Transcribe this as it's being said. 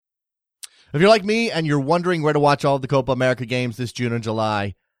If you're like me and you're wondering where to watch all of the Copa America games this June and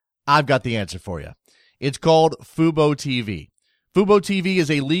July, I've got the answer for you. It's called Fubo TV. Fubo TV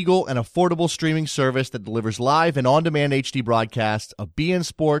is a legal and affordable streaming service that delivers live and on-demand HD broadcasts of BN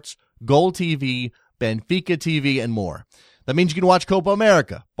Sports, Gol TV, Benfica TV, and more. That means you can watch Copa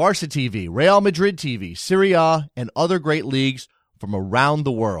America, Barca TV, Real Madrid TV, Serie A, and other great leagues from around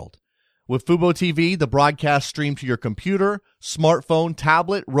the world. With Fubo TV, the broadcast stream to your computer, smartphone,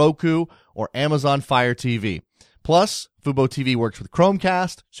 tablet, Roku, or Amazon Fire TV. Plus, Fubo TV works with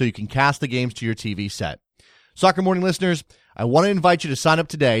Chromecast, so you can cast the games to your TV set. Soccer Morning listeners, I want to invite you to sign up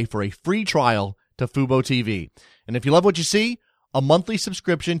today for a free trial to Fubo TV. And if you love what you see, a monthly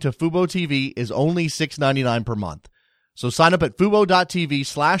subscription to Fubo TV is only $6.99 per month. So sign up at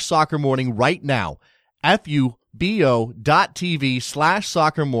fubo.tv/soccermorning right now,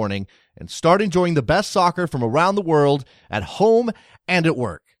 fubo.tv/soccermorning, and start enjoying the best soccer from around the world at home and at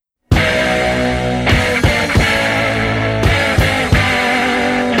work.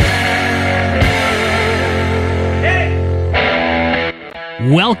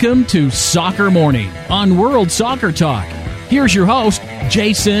 Welcome to Soccer Morning on World Soccer Talk. Here's your host,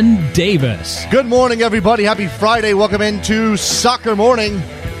 Jason Davis. Good morning, everybody. Happy Friday. Welcome into Soccer Morning.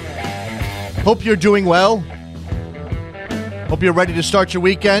 Hope you're doing well. Hope you're ready to start your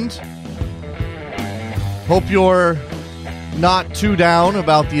weekend. Hope you're not too down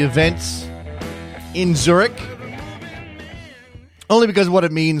about the events in Zurich. Only because of what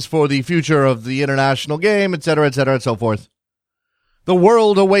it means for the future of the international game, etc., and so forth. The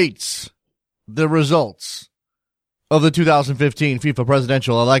world awaits the results of the 2015 FIFA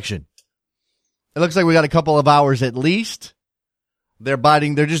presidential election. It looks like we got a couple of hours at least. They're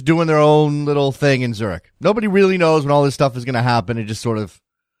just doing their own little thing in Zurich. Nobody really knows when all this stuff is going to happen. It just sort of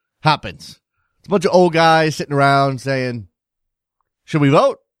happens. It's a bunch of old guys sitting around saying, should we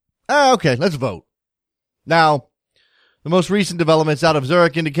vote? Okay, let's vote. Now, the most recent developments out of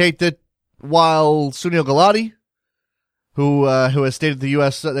Zurich indicate that while Sunil Gulati, who has stated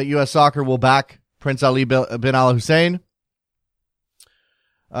that U.S. soccer will back Prince Ali bin Al Hussein,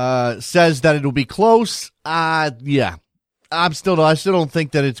 says that it'll be close. I still don't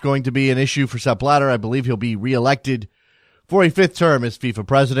think that it's going to be an issue for Sepp Blatter. I believe he'll be reelected for a fifth term as FIFA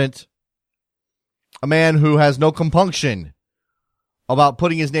president. A man who has no compunction about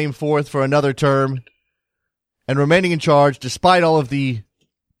putting his name forth for another term and remaining in charge despite all of the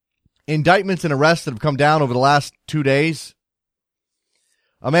indictments and arrests that have come down over the last 2 days.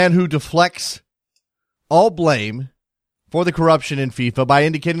 A man who deflects all blame for the corruption in FIFA by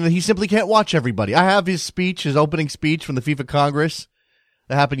indicating that he simply can't watch everybody. I have his opening speech from the FIFA Congress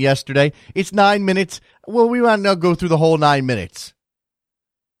that happened yesterday. It's 9 minutes. Well, we might not go through the whole 9 minutes.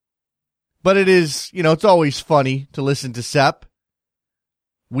 But it is, it's always funny to listen to Sepp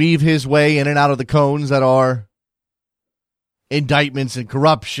weave his way in and out of the cones that are indictments and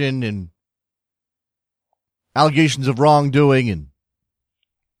corruption and allegations of wrongdoing. And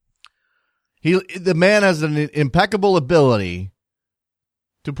the man has an impeccable ability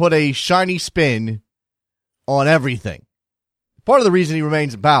to put a shiny spin on everything. Part of the reason he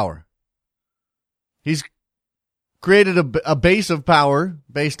remains in power. He's created a base of power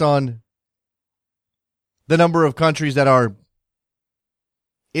based on the number of countries that are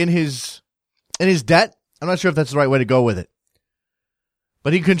in his debt. I'm not sure if that's the right way to go with it.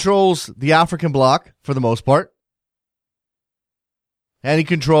 But he controls the African bloc for the most part. And he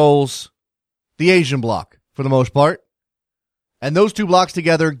controls the Asian bloc for the most part. And those two blocks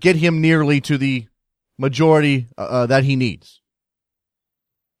together get him nearly to the majority that he needs.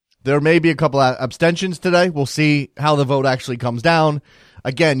 There may be a couple of abstentions today. We'll see how the vote actually comes down.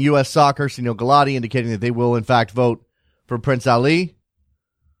 Again, U.S. Soccer, Sunil Gulati indicating that they will in fact vote for Prince Ali.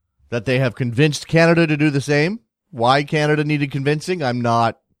 That they have convinced Canada to do the same. Why Canada needed convincing, I'm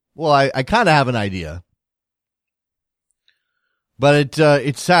not. Well, I kind of have an idea. But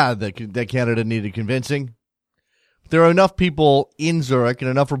it's sad that Canada needed convincing. There are enough people in Zurich and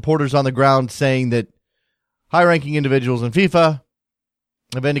enough reporters on the ground saying that high-ranking individuals in FIFA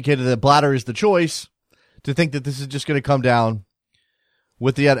have indicated that Blatter is the choice to think that this is just going to come down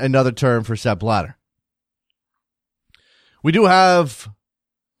with yet another term for Sepp Blatter. We do have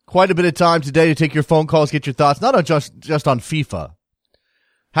quite a bit of time today to take your phone calls, get your thoughts, not on just on FIFA.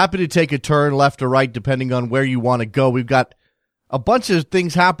 Happy to take a turn left or right depending on where you want to go. We've got a bunch of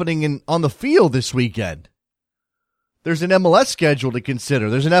things happening on the field this weekend. There's an MLS schedule to consider.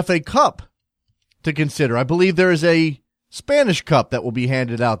 There's an FA Cup to consider. I believe there is a Spanish Cup that will be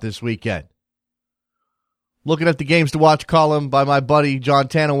handed out this weekend. Looking at the games to watch column by my buddy John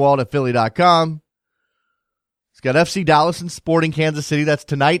Tannenwald at Philly.com. It's got FC Dallas and Sporting Kansas City. That's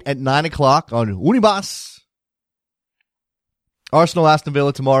tonight at 9 o'clock on Unibas. Arsenal, Aston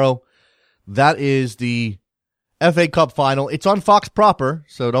Villa tomorrow. That is the FA Cup final. It's on Fox proper,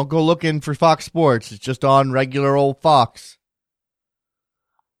 so don't go looking for Fox Sports. It's just on regular old Fox.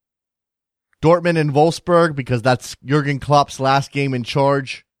 Dortmund and Wolfsburg, because that's Jurgen Klopp's last game in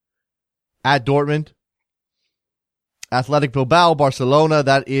charge at Dortmund. Athletic Bilbao, Barcelona,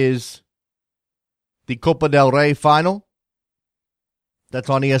 that is the Copa del Rey final. That's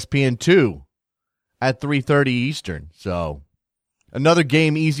on ESPN2 at 3:30 Eastern. So, another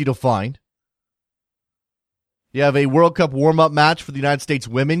game easy to find. You have a World Cup warm-up match for the United States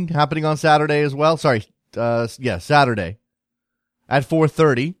women happening on Saturday as well. Saturday at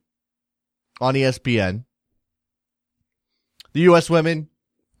 4:30 on ESPN. The U.S. women,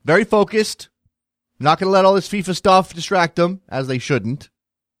 very focused. Not going to let all this FIFA stuff distract them, as they shouldn't.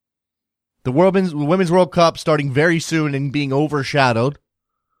 The Women's World Cup starting very soon and being overshadowed,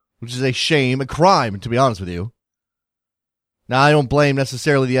 which is a shame, a crime, to be honest with you. Now, I don't blame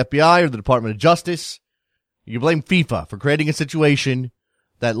necessarily the FBI or the Department of Justice. You blame FIFA for creating a situation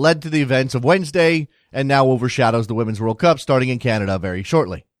that led to the events of Wednesday and now overshadows the Women's World Cup starting in Canada very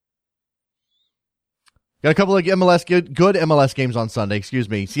shortly. Got a couple of good MLS games on Sunday,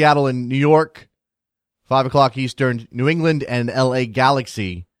 Seattle and New York, 5 o'clock Eastern. New England and LA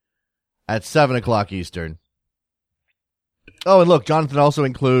Galaxy at 7 o'clock Eastern. Oh, and look, Jonathan also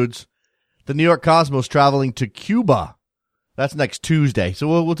includes the New York Cosmos traveling to Cuba. That's next Tuesday, so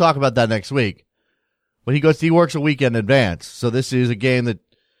we'll talk about that next week. But he works a week in advance, so this is a game that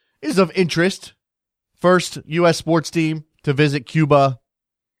is of interest. First U.S. sports team to visit Cuba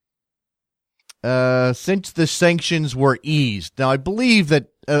since the sanctions were eased. Now, I believe that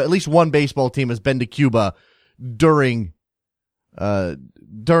at least one baseball team has been to Cuba during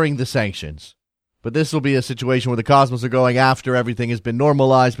the sanctions. But this will be a situation where the Cosmos are going after everything has been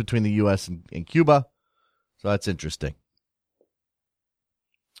normalized between the U.S. and Cuba. So that's interesting.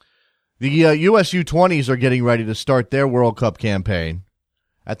 The U.S. U20s are getting ready to start their World Cup campaign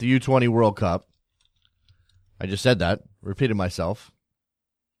at the U20 World Cup. I just said that. Repeated myself.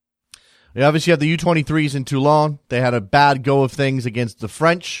 We obviously have the U23s in Toulon. They had a bad go of things against the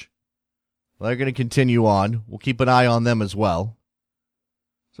French. Well, they're going to continue on. We'll keep an eye on them as well.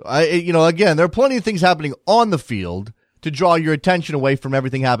 So, again, there are plenty of things happening on the field to draw your attention away from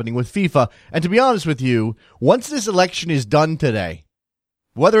everything happening with FIFA. And to be honest with you, once this election is done today,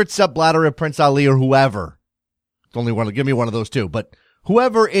 whether it's Sepp Blatter or Prince Ali or whoever, only one to give me one of those two, but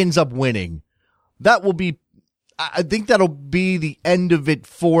whoever ends up winning, I think that'll be the end of it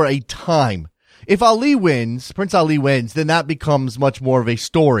for a time. If Prince Ali wins, then that becomes much more of a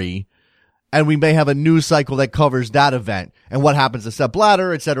story, and we may have a news cycle that covers that event and what happens to Sepp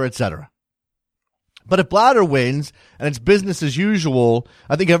Blatter, et cetera, et cetera. But if Blatter wins and it's business as usual,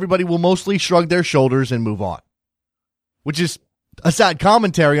 I think everybody will mostly shrug their shoulders and move on, which is a sad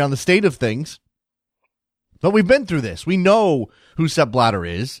commentary on the state of things. But we've been through this. We know who Sepp Blatter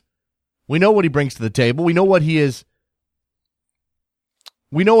is. We know what he brings to the table. We know what he is.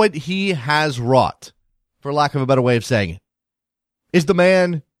 We know what he has wrought, for lack of a better way of saying it. Is the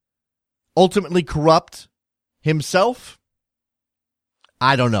man ultimately corrupt himself?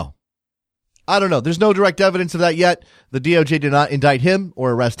 I don't know. There's no direct evidence of that yet. The DOJ did not indict him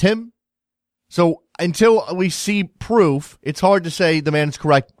or arrest him. So until we see proof, it's hard to say the man is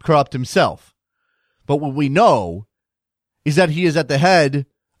corrupt himself. But what we know is that he is at the head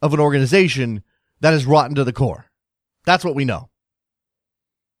of an organization that is rotten to the core. That's what we know.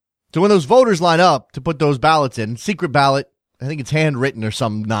 So when those voters line up to put those ballots in, secret ballot, I think it's handwritten or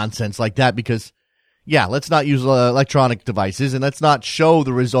some nonsense like that because, yeah, let's not use electronic devices and let's not show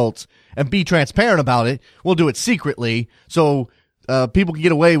the results and be transparent about it. We'll do it secretly so people can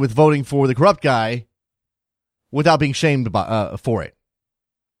get away with voting for the corrupt guy without being shamed for it.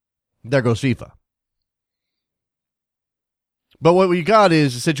 There goes FIFA. But what we got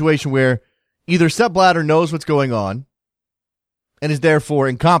is a situation where either Sepp Blatter knows what's going on and is therefore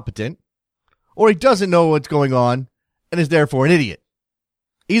incompetent, or he doesn't know what's going on and is therefore an idiot.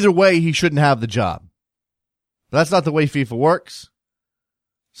 Either way, he shouldn't have the job. But that's not the way FIFA works.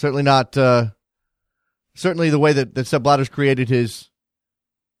 Certainly not. Certainly the way that Sepp Blatter's created his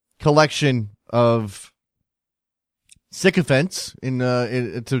collection of sycophants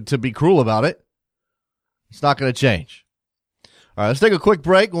to be cruel about it. It's not going to change. All right, let's take a quick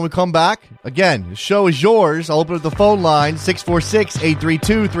break. When we come back, again, the show is yours. I'll open up the phone line,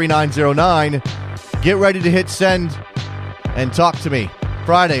 646-832-3909. Get ready to hit send and talk to me.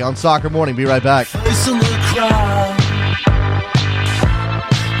 Friday on Soccer Morning. Be right back. Face in the crowd.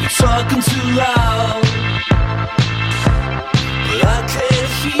 You're talking too loud.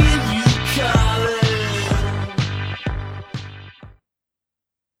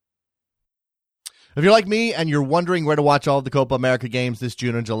 If you're like me and you're wondering where to watch all of the Copa America games this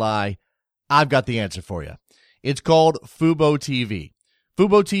June and July, I've got the answer for you. It's called Fubo TV.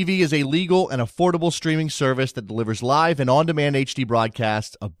 Fubo TV is a legal and affordable streaming service that delivers live and on-demand HD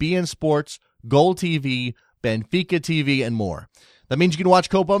broadcasts of BN Sports, Goal TV, Benfica TV, and more. That means you can watch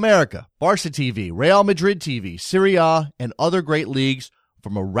Copa America, Barca TV, Real Madrid TV, Serie A, and other great leagues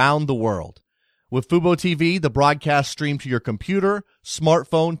from around the world. With Fubo TV, the broadcasts stream to your computer,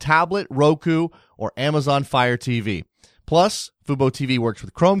 smartphone, tablet, Roku, or Amazon Fire TV. Plus, Fubo TV works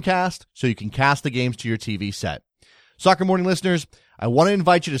with Chromecast, so you can cast the games to your TV set. Soccer Morning listeners, I want to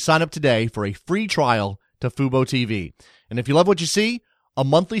invite you to sign up today for a free trial to Fubo TV. And if you love what you see, a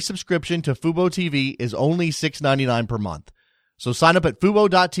monthly subscription to Fubo TV is only $6.99 per month. So sign up at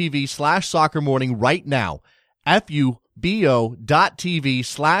fubo.tv/soccermorning right now,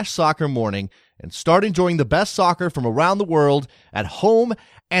 fubo.tv/soccermorning, and start enjoying the best soccer from around the world at home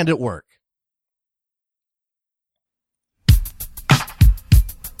and at work.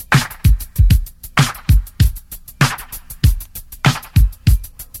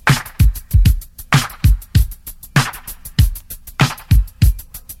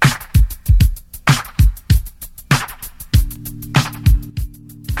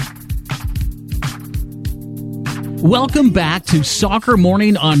 Welcome back to Soccer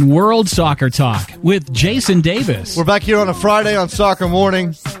Morning on World Soccer Talk with Jason Davis. We're back here on a Friday on Soccer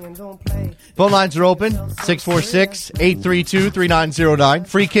Morning. Phone lines are open, 646-832-3909.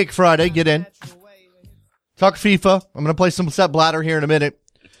 Free Kick Friday, get in. Talk FIFA. I'm going to play some Sepp Blatter here in a minute.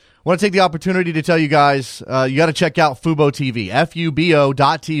 I want to take the opportunity to tell you guys, you got to check out Fubo TV,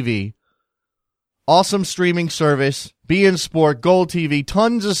 FUBO.TV. Awesome streaming service, BN Sport, Goal TV,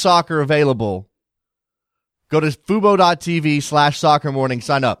 tons of soccer available. Go to fubo.tv/soccermorning,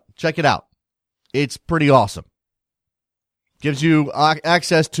 sign up. Check it out. It's pretty awesome. Gives you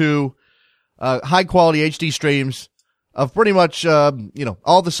access to high-quality HD streams of pretty much,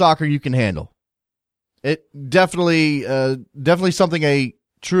 all the soccer you can handle. It definitely something a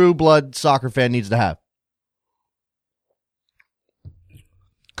true-blood soccer fan needs to have.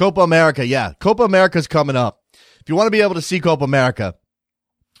 Copa America, yeah. Copa America's coming up. If you want to be able to see Copa America,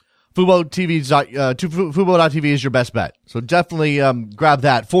 Fubo.tv is your best bet. So definitely grab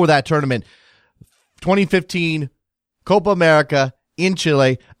that for that tournament. 2015 Copa America in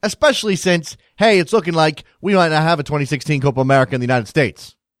Chile, especially since, hey, it's looking like we might not have a 2016 Copa America in the United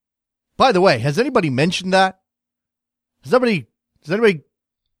States. By the way, has anybody mentioned that? Has anybody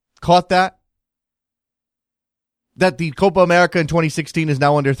caught that? That the Copa America in 2016 is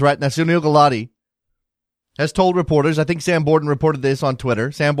now under threat. Nacional Galati has told reporters, I think Sam Borden reported this on Twitter,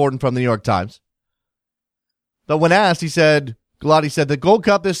 Sam Borden from the New York Times. But when asked, Galati said, the Gold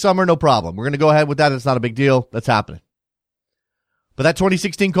Cup this summer, no problem. We're going to go ahead with that. It's not a big deal. That's happening. But that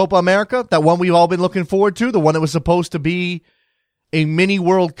 2016 Copa America, that one we've all been looking forward to, the one that was supposed to be a mini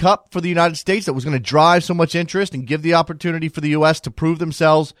World Cup for the United States that was going to drive so much interest and give the opportunity for the U.S. to prove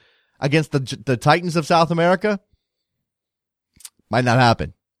themselves against the Titans of South America, might not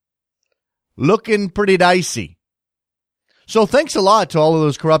happen. Looking pretty dicey. So thanks a lot to all of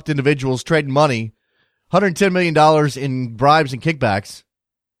those corrupt individuals trading money, $110 million in bribes and kickbacks,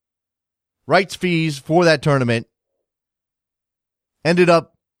 rights fees for that tournament, ended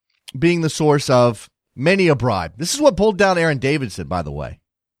up being the source of many a bribe. This is what pulled down Aaron Davidson, by the way.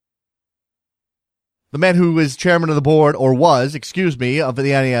 The man who is chairman of the board, or was, of the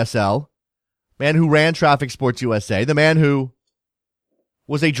NASL, man who ran Traffic Sports USA, the man who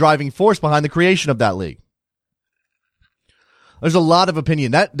was a driving force behind the creation of that league. There's a lot of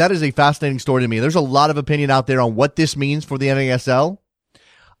opinion. That is a fascinating story to me. There's a lot of opinion out there on what this means for the NASL.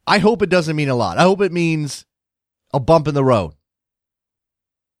 I hope it doesn't mean a lot. I hope it means a bump in the road.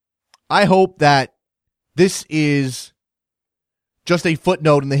 I hope that this is just a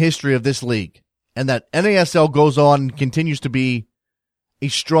footnote in the history of this league, and that NASL goes on and continues to be a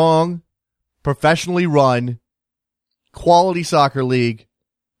strong, professionally run, quality soccer league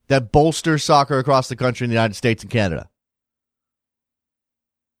that bolsters soccer across the country in the United States and Canada.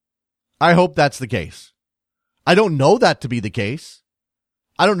 I hope that's the case. I don't know that to be the case.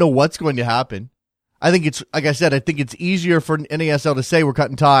 I don't know what's going to happen. I think it's, like I said, I think it's easier for NASL to say we're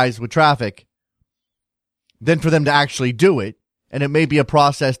cutting ties with Traffic than for them to actually do it. And it may be a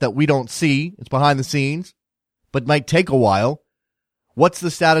process that we don't see. It's behind the scenes, but might take a while. What's the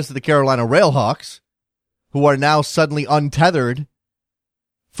status of the Carolina Railhawks, who are now suddenly untethered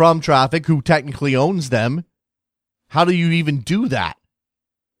from Traffic, who technically owns them? How do you even do that?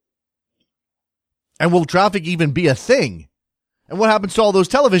 And will Traffic even be a thing? And what happens to all those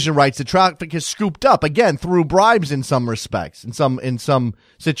television rights that Traffic has scooped up, again, through bribes in some respects, in some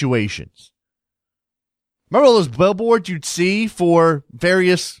situations? Remember all those billboards you'd see for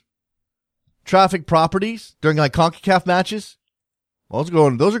various traffic properties during like CONCACAF matches? Well,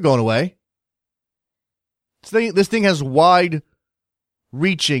 those are going away. This thing has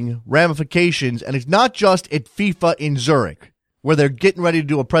wide-reaching ramifications, and it's not just at FIFA in Zurich, where they're getting ready to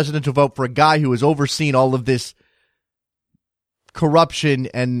do a presidential vote for a guy who has overseen all of this corruption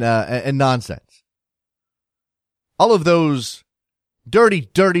and nonsense. All of those dirty,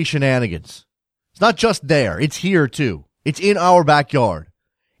 dirty shenanigans. It's not just there. It's here, too. It's in our backyard.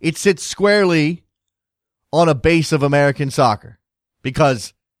 It sits squarely on a base of American soccer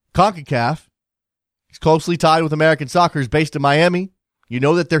because CONCACAF is closely tied with American soccer. It's based in Miami. You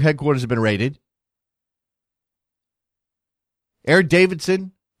know that their headquarters have been raided. Eric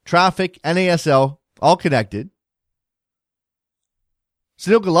Davidson, Traffic, NASL, all connected.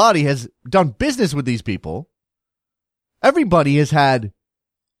 Sunil Gulati has done business with these people. Everybody has everybody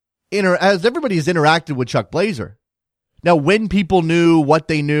has interacted with Chuck Blazer. Now, when people knew what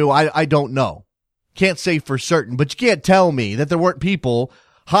they knew, I don't know. Can't say for certain, but you can't tell me that there weren't people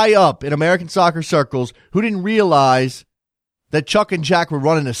high up in American soccer circles who didn't realize that Chuck and Jack were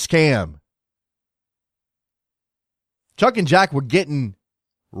running a scam. Chuck and Jack were getting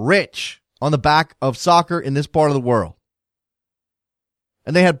rich on the back of soccer in this part of the world.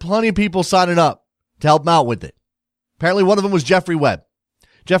 And they had plenty of people signing up to help them out with it. Apparently one of them was Jeffrey Webb.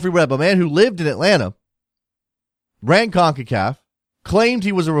 Jeffrey Webb, a man who lived in Atlanta, ran CONCACAF, claimed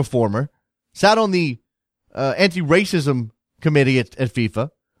he was a reformer, sat on the anti-racism committee at FIFA,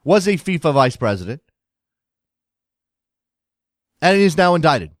 was a FIFA vice president, and is now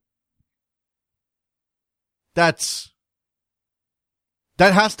indicted. That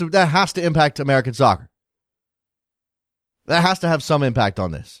has to impact American soccer. That has to have some impact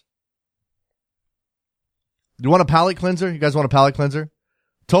on this. You want a palate cleanser? You guys want a palate cleanser?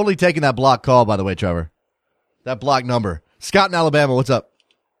 Totally taking that block call, by the way, Trevor. That block number. Scott in Alabama, what's up?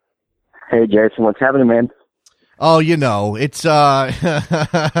 Hey, Jason, what's happening, man? Oh, you know, it's I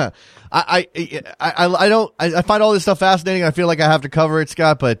find all this stuff fascinating. I feel like I have to cover it,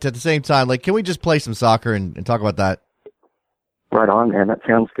 Scott, but at the same time, like, can we just play some soccer and talk about that? Right on, man. That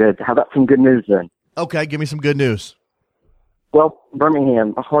sounds good. How about some good news then? Okay, give me some good news. Well,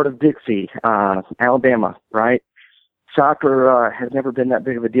 Birmingham, heart of Dixie, Alabama, right? Soccer has never been that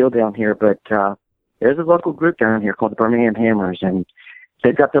big of a deal down here, but there's a local group down here called the Birmingham Hammers, and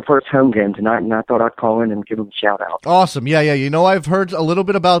they've got their first home game tonight, and I thought I'd call in and give them a shout-out. Awesome. Yeah. You know, I've heard a little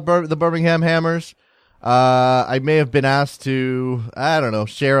bit about the Birmingham Hammers. I may have been asked to, I don't know,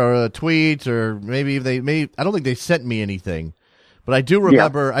 share a tweet, or maybe I don't think they sent me anything, but I do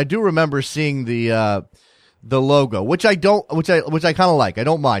remember seeing the logo, which I kind of like. I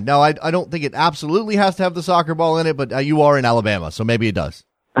don't mind. Now, I don't think it absolutely has to have the soccer ball in it, but you are in Alabama, so maybe it does.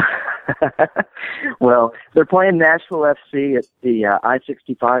 Well, they're playing Nashville FC at the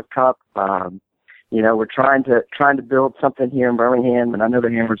I-65 Cup. We're trying to build something here in Birmingham, and I know the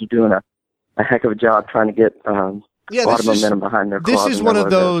Hammers are doing a heck of a job trying to get a lot of momentum behind their club. This is one of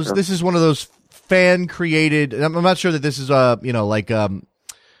those. This is one of those fan created. I'm not sure that this is like one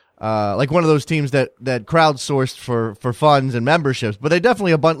of those teams that crowdsourced for funds and memberships, but they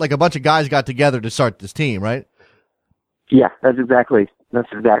definitely a bunch of guys got together to start this team, right? Yeah, that's exactly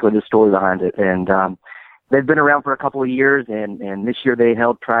the story behind it. And they've been around for a couple of years, and this year they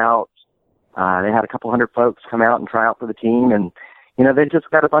held tryouts. They had a couple hundred folks come out and try out for the team, and they just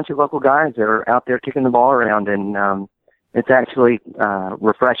got a bunch of local guys that are out there kicking the ball around, and it's actually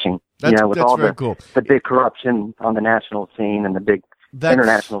refreshing. With all the big corruption on the national scene and the big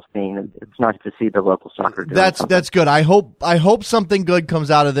international scene, it's nice to see the local soccer doing something. That's good. I hope something good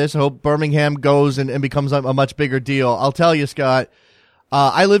comes out of this. I hope Birmingham goes and becomes a much bigger deal. I'll tell you, Scott,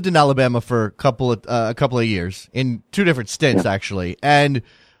 I lived in Alabama for a couple of years in two different stints, actually, and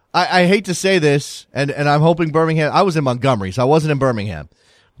I hate to say this, and I'm hoping Birmingham. I was in Montgomery, so I wasn't in Birmingham,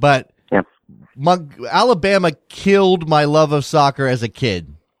 but Alabama killed my love of soccer as a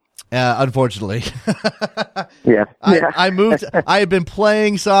kid. Unfortunately. I moved. I had been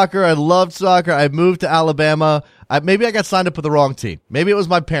playing soccer. I loved soccer. I moved to Alabama. Maybe I got signed up with the wrong team. Maybe it was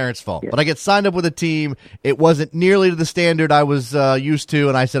my parents' fault. But I get signed up with a team. It wasn't nearly to the standard I was used to,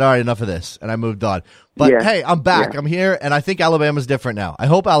 and I said, all right, enough of this, and I moved on. But hey, I'm back. I'm here, and I think Alabama's different now. I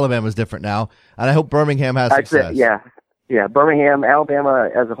hope Alabama's different now, and I hope Birmingham has success. Yeah. Birmingham, Alabama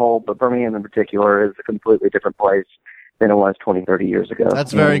as a whole, but Birmingham in particular is a completely different place than it was 20, 30 years ago.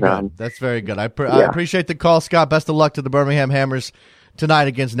 That's very good. That's very good. I appreciate the call, Scott. Best of luck to the Birmingham Hammers tonight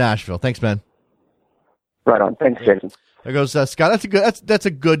against Nashville. Thanks, man. Right on. Thanks, Jason. There goes Scott. That's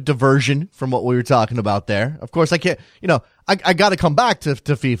a good diversion from what we were talking about there. Of course, I can't. I got to come back to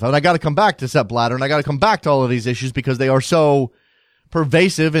FIFA, and I got to come back to Sepp Blatter, and I got to come back to all of these issues because they are so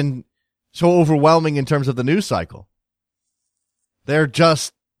pervasive and so overwhelming in terms of the news cycle. They're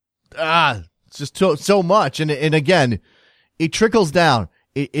just it's just so much, and again, it trickles down.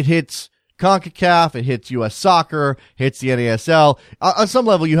 It hits CONCACAF, it hits U.S. Soccer, hits the NASL. On some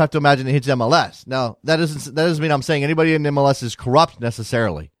level, you have to imagine it hits MLS. Now, that doesn't mean I'm saying anybody in MLS is corrupt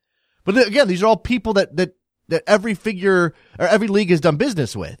necessarily. But again, these are all people that every figure or every league has done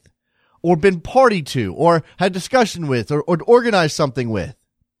business with, or been party to, or had discussion with, or organized something with.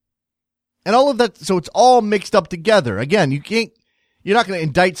 And all of that, so it's all mixed up together. Again, you're not going to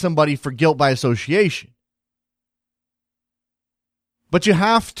indict somebody for guilt by association. But you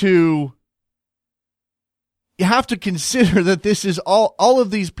have to consider that this is all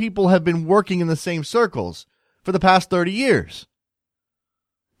of these people have been working in the same circles for the past 30 years.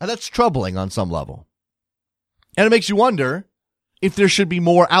 And that's troubling on some level. And it makes you wonder if there should be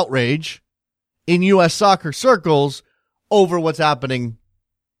more outrage in U.S. soccer circles over what's happening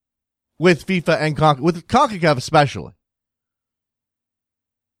with FIFA and with CONCACAF especially.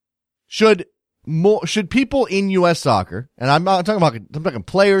 Should people in U.S. soccer, and I'm talking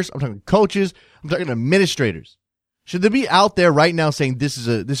players, I'm talking coaches, I'm talking administrators, should they be out there right now saying this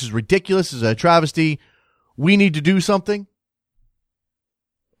is ridiculous, this is a travesty, we need to do something?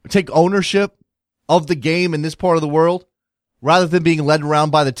 Take ownership of the game in this part of the world rather than being led around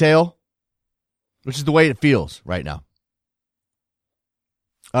by the tail, which is the way it feels right now.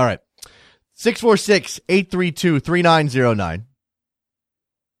 All right. 646-832-3909.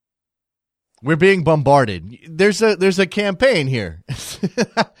 We're being bombarded. There's a campaign here.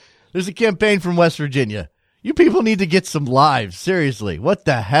 There's a campaign from West Virginia. You people need to get some lives. Seriously. What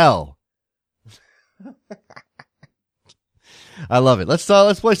the hell? I love it. Let's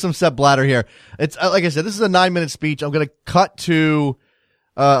play some Sepp Blatter here. It's like I said, this is a 9-minute speech. I'm going to cut to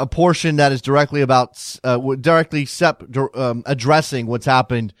a portion that is directly about Sepp addressing what's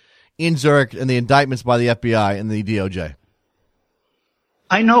happened in Zurich and the indictments by the FBI and the DOJ.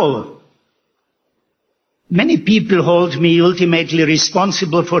 I know many people hold me ultimately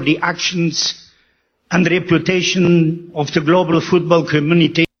responsible for the actions and reputation of the global football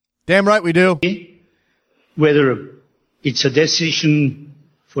community. Damn right we do. Whether it's a decision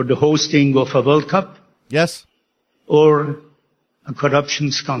for the hosting of a World Cup. Yes. Or a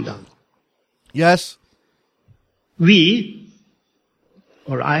corruption scandal. Yes. We,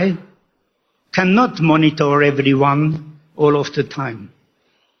 or I, cannot monitor everyone all of the time.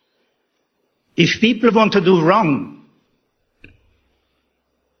 If people want to do wrong,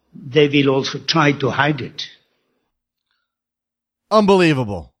 they will also try to hide it.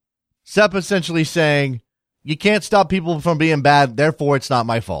 Unbelievable. Sepp essentially saying, you can't stop people from being bad, therefore it's not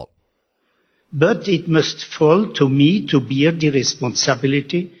my fault. But it must fall to me to bear the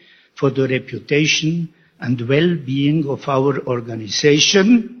responsibility for the reputation and well-being of our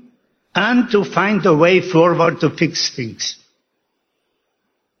organization and to find a way forward to fix things.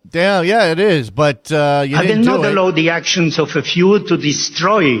 Damn, yeah, it is, but I will not allow the actions of a few to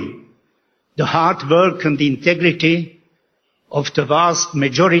destroy the hard work and integrity of the vast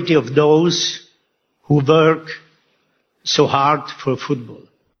majority of those who work so hard for football.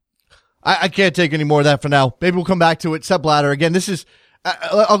 I can't take any more of that for now. Maybe we'll come back to it. Sepp Blatter again. This is.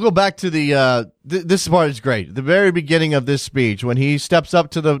 I'll go back to the. This part is great. The very beginning of this speech, when he steps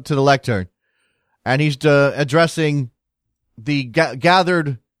up to the lectern, and he's addressing the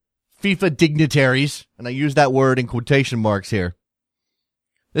gathered FIFA dignitaries, and I use that word in quotation marks here.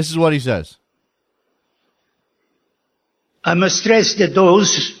 This is what he says. I must stress that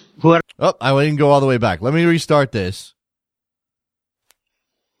those who are. Oh, I didn't go all the way back. Let me restart this.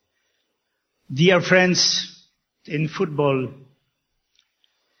 Dear friends, in football,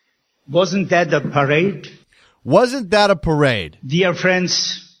 wasn't that a parade? Wasn't that a parade? Dear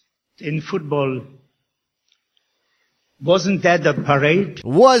friends, in football, wasn't that a parade?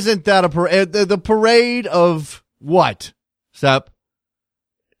 Wasn't that a parade? The parade of what, Sepp?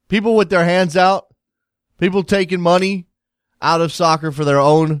 People with their hands out? People taking money out of soccer for their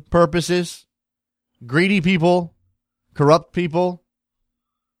own purposes? Greedy people? Corrupt people?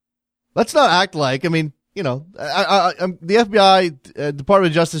 Let's not act like, I mean, you know, the FBI,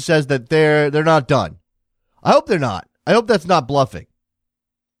 Department of Justice says that they're not done. I hope they're not. I hope that's not bluffing.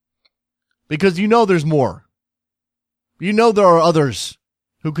 Because you know there's more. You know there are others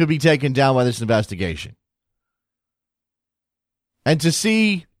who could be taken down by this investigation. And to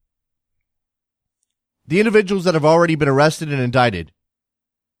see the individuals that have already been arrested and indicted,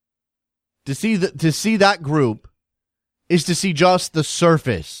 to see that group is to see just the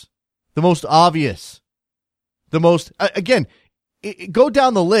surface, the most obvious, the most, again, go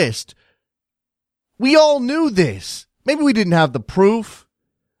down the list. We all knew this. Maybe we didn't have the proof.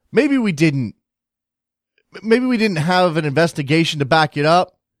 Maybe we didn't have an investigation to back it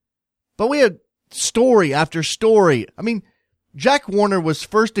up. But we had story after story. I mean, Jack Warner was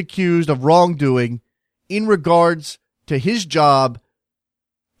first accused of wrongdoing in regards to his job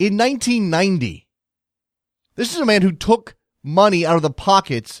in 1990. This is a man who took money out of the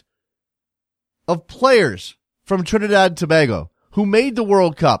pockets of players from Trinidad and Tobago who made the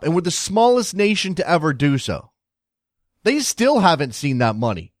World Cup and were the smallest nation to ever do so. They still haven't seen that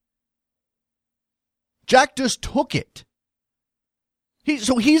money. Jack just took it.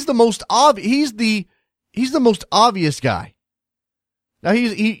 He's the most obvious. He's the most obvious guy. Now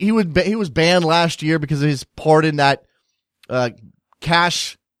he was banned last year because of his part in that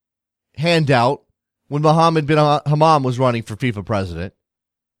cash handout when Mohammed bin Hammam was running for FIFA president.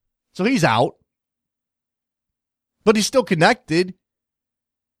 So he's out. But he's still connected.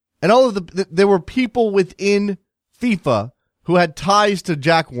 And all of there were people within FIFA who had ties to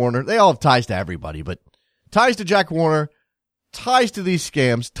Jack Warner. They all have ties to everybody, but ties to Jack Warner, ties to these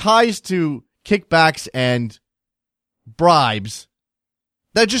scams, ties to kickbacks and bribes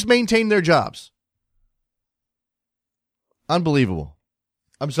that just maintain their jobs. Unbelievable.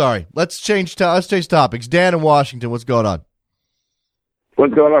 I'm sorry. Let's change topics. Dan in Washington, what's going on?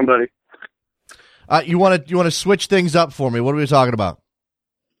 What's going on, buddy? You want to switch things up for me? What are we talking about?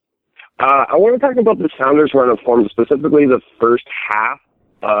 I want to talk about the Sounders' run of form, specifically the first half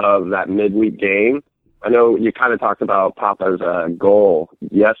of that midweek game. I know you kind of talked about Papa's goal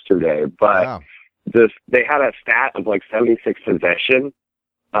yesterday, but they had a stat of like 76% possession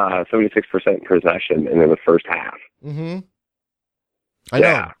in the first half. Mm-hmm. I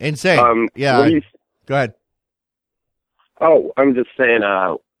know. Insane. Go ahead. Oh, I'm just saying,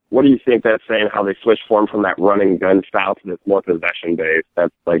 what do you think that's saying, how they switched form from that running gun style to this more possession-based?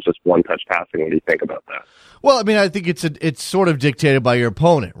 That's like just one-touch passing. What do you think about that? Well, I mean, I think it's sort of dictated by your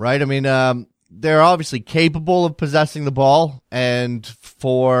opponent, right? I mean, they're obviously capable of possessing the ball, and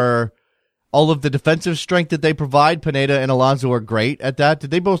for all of the defensive strength that they provide, Pineda and Alonso are great at that.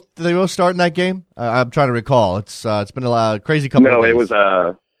 Did they both start in that game? I'm trying to recall. It's been a crazy couple of days. No, it was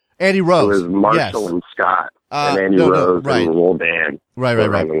Andy Rose. It was Marshall and Scott. And Andy Rose and Roldan. Right.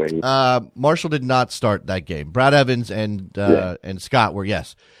 Marshall did not start that game. Brad Evans and Scott were,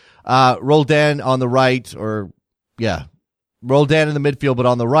 yes. Roldan on the right, Roldan in the midfield, but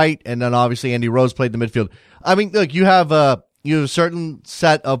on the right, and then obviously Andy Rose played the midfield. I mean, look, you have a certain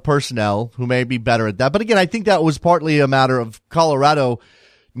set of personnel who may be better at that. But again, I think that was partly a matter of Colorado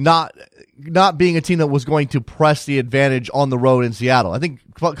not being a team that was going to press the advantage on the road in Seattle. I think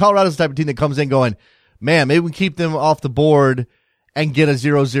Colorado's the type of team that comes in going, man, maybe we can keep them off the board and get a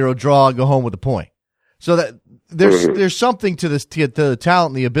 0-0 draw and go home with a point. So that there's something to this, to the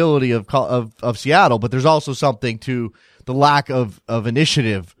talent and the ability of Seattle, but there's also something to the lack of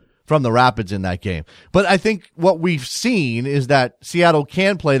initiative from the Rapids in that game. But I think what we've seen is that Seattle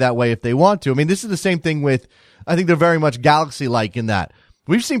can play that way if they want to. I mean, this is the same thing with, I think they're very much Galaxy-like in that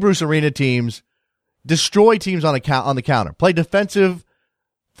we've seen Bruce Arena teams destroy teams on the counter, play defensive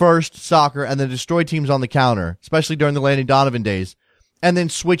first soccer, and then destroy teams on the counter, especially during the Landon Donovan days, and then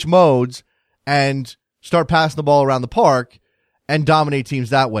switch modes and start passing the ball around the park and dominate teams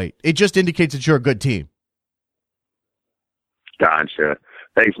that way. It just indicates that you're a good team. Gotcha.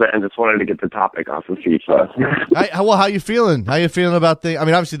 Thanks, man. Just wanted to get the topic off of FIFA. How you feeling? How you feeling about I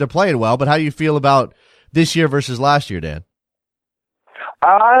mean, obviously they're playing well, but how do you feel about this year versus last year, Dan?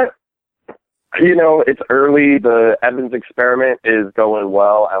 It's early. The Evans experiment is going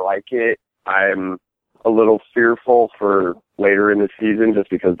well. I like it. I'm a little fearful for later in the season just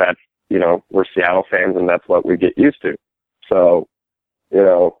because that's, we're Seattle fans and that's what we get used to. So,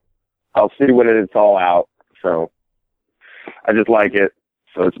 I'll see when it's all out. So I just like it.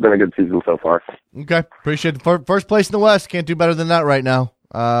 So it's been a good season so far. Okay. Appreciate the first place in the West. Can't do better than that right now.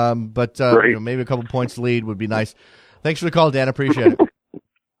 But maybe a couple points lead would be nice. Thanks for the call, Dan. Appreciate it.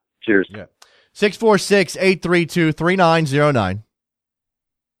 Cheers. Yeah. 646-832-3909.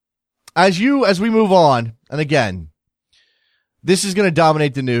 As we move on, and again, this is going to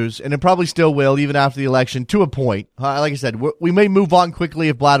dominate the news, and it probably still will, even after the election, to a point. Like I said, we may move on quickly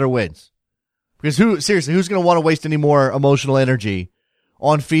if Blatter wins. Because who's going to want to waste any more emotional energy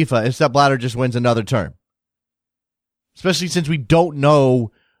on FIFA if Sepp Blatter just wins another term? Especially since we don't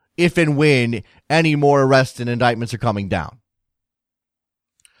know if and when any more arrests and indictments are coming down.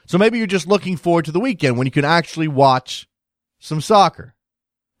 So maybe you're just looking forward to the weekend when you can actually watch some soccer,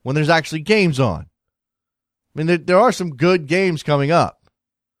 when there's actually games on. I mean, there are some good games coming up.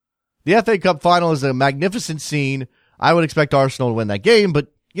 The FA Cup final is a magnificent scene. I would expect Arsenal to win that game, but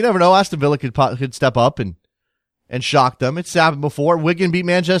you never know. Aston Villa could step up and shock them. It's happened before. Wigan beat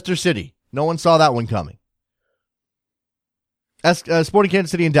Manchester City. No one saw that one coming. Sporting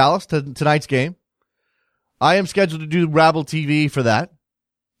Kansas City and Dallas, tonight's game. I am scheduled to do Rabble TV for that,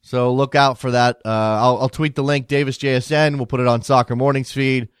 so look out for that. I'll tweet the link, Davis JSN. We'll put it on Soccer Mornings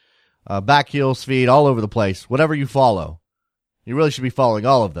feed, Backheels feed, all over the place. Whatever you follow. You really should be following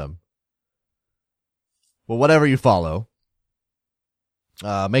all of them. Well, whatever you follow,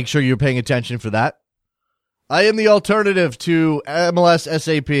 make sure you're paying attention for that. I am the alternative to MLS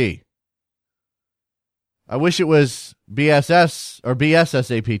SAP. I wish it was BSS or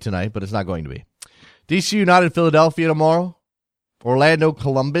BSSAP tonight, but it's not going to be. DC United Philadelphia tomorrow. Orlando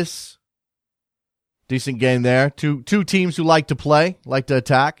Columbus. Decent game there. Two teams who like to play, like to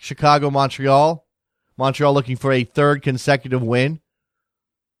attack. Chicago Montreal. Montreal looking for a third consecutive win.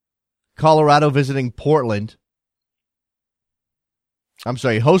 Colorado visiting Portland. I'm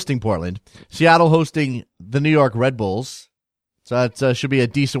sorry, hosting Portland. Seattle hosting the New York Red Bulls. So that should be a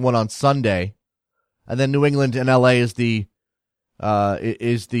decent one on Sunday. And then New England and LA is the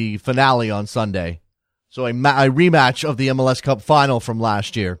finale on Sunday. So a rematch of the MLS Cup final from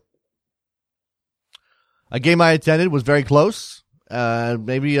last year. A game I attended was very close.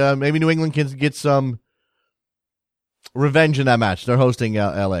 Maybe New England can get some revenge in that match. They're hosting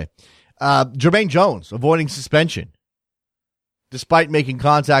LA. Jermaine Jones avoiding suspension despite making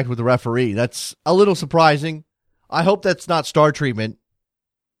contact with the referee. That's a little surprising. I hope that's not star treatment.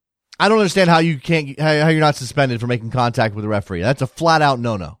 I don't understand how you're not suspended for making contact with the referee. That's a flat out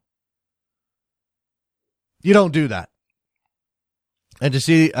no-no. You don't do that. And to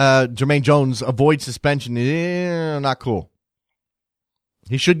see Jermaine Jones avoid suspension, not cool.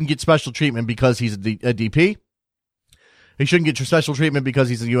 He shouldn't get special treatment because he's a DP. He shouldn't get special treatment because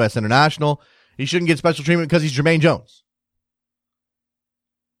he's a U.S. international. He shouldn't get special treatment because he's Jermaine Jones.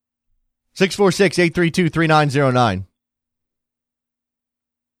 646-832-3909.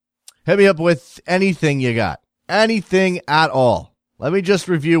 Hit me up with anything you got. Anything at all. Let me just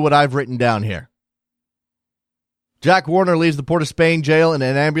review what I've written down here. Jack Warner leaves the Port of Spain jail in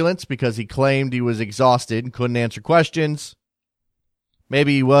an ambulance because he claimed he was exhausted and couldn't answer questions.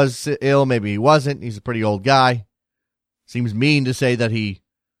 Maybe he was ill, maybe he wasn't. He's a pretty old guy. Seems mean to say that he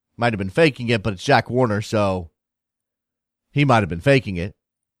might have been faking it, but it's Jack Warner, so he might have been faking it.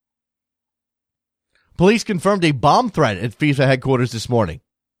 Police confirmed a bomb threat at FIFA headquarters this morning.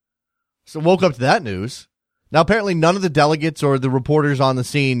 So woke up to that news. Now, apparently none of the delegates or the reporters on the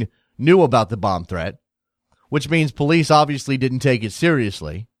scene knew about the bomb threat, which means police obviously didn't take it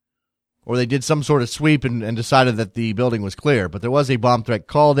seriously, or they did some sort of sweep and decided that the building was clear. But there was a bomb threat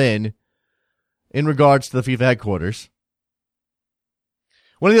called in regards to the FIFA headquarters.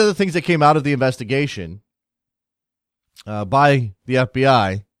 One of the other things that came out of the investigation by the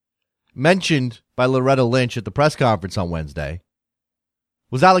FBI, mentioned by Loretta Lynch at the press conference on Wednesday,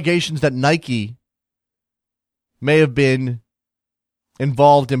 was allegations that Nike may have been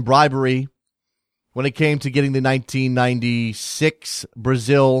involved in bribery when it came to getting the 1996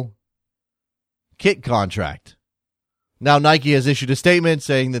 Brazil kit contract. Now Nike has issued a statement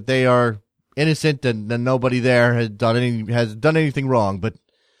saying that they are innocent and nobody there has done anything wrong, but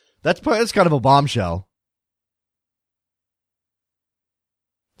that's kind of a bombshell.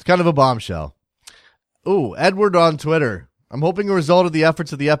 It's kind of a bombshell. Ooh, Edward on Twitter. I'm hoping a result of the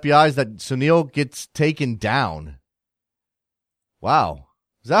efforts of the FBI is that Sunil gets taken down. Wow.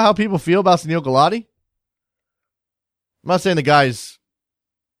 Is that how people feel about Sunil Gulati? I'm not saying the guy's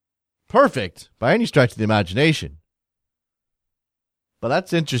perfect by any stretch of the imagination, but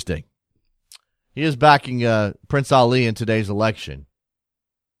that's interesting. He is backing Prince Ali in today's election.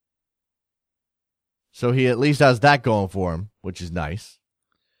 So he at least has that going for him, which is nice.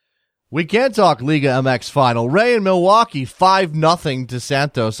 We can talk Liga MX final. Ray in Milwaukee, 5-0 to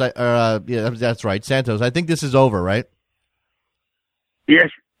Santos. Yeah, that's right, Santos. I think this is over, right? Yes,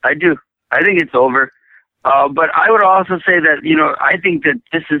 I do. I think it's over. But I would also say that, I think that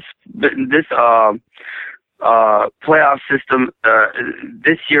this playoff system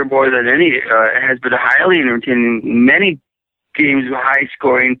this year more than any has been highly entertaining. Many games with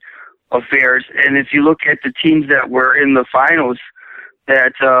high-scoring affairs. And if you look at the teams that were in the finals,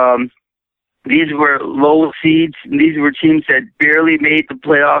 that these were low seeds. These were teams that barely made the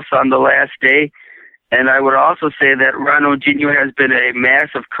playoffs on the last day. And I would also say that Ronaldinho has been a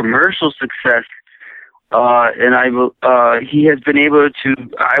massive commercial success. And he has been able to,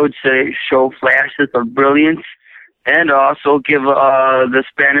 I would say, show flashes of brilliance and also give the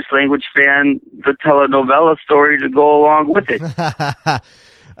Spanish language fan the telenovela story to go along with it.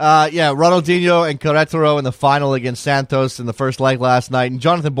 Yeah, Ronaldinho and Querétaro in the final against Santos in the first leg last night. And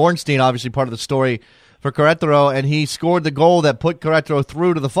Jonathan Bornstein, obviously part of the story for Querétaro, and he scored the goal that put Querétaro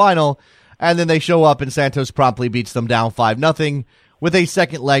through to the final. And then they show up, and Santos promptly beats them down 5-0 with a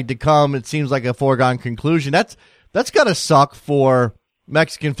second leg to come. It seems like a foregone conclusion. That's got to suck for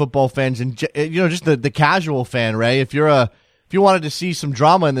Mexican football fans and just the casual fan, Ray. If you wanted to see some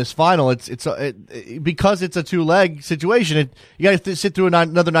drama in this final, because it's a two-leg situation. You got to sit through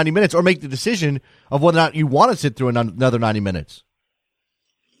another 90 minutes or make the decision of whether or not you want to sit through another 90 minutes.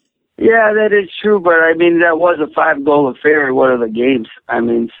 Yeah, that is true, but I mean that was a 5-goal affair in one of the games.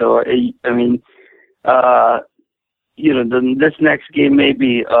 This next game may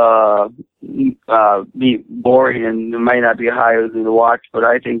be boring and it might not be higher than to watch, but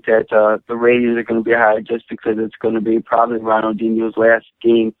I think that the ratings are going to be high just because it's going to be probably Ronaldinho's last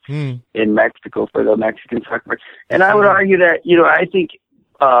game in Mexico for the Mexican soccer. And I would argue that, I think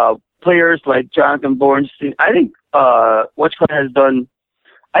players like Jonathan Bornstein, I think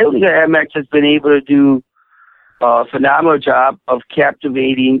I don't think MX has been able to do a phenomenal job of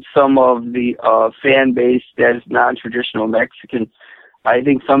captivating some of the fan base that is non-traditional Mexican. I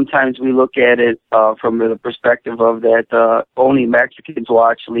think sometimes we look at it from the perspective of that only Mexicans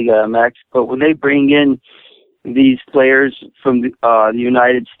watch Liga MX, but when they bring in these players from the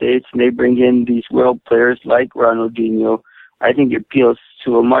United States and they bring in these world players like Ronaldinho, I think it appeals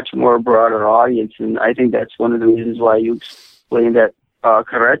to a much more broader audience, and I think that's one of the reasons why you explained that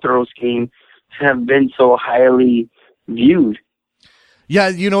Querétaro's game have been so highly viewed. Yeah,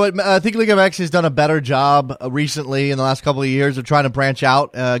 you know what? I think Liga MX has done a better job recently in the last couple of years of trying to branch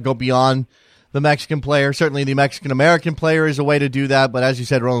out, go beyond the Mexican player. Certainly the Mexican-American player is a way to do that, but as you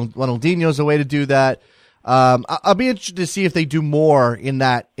said, Ronaldinho is a way to do that. I'll be interested to see if they do more in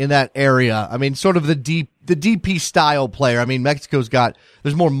that area. I mean, sort of the DP style player. I mean,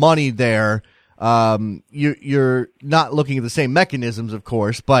 there's more money there. You're not looking at the same mechanisms, of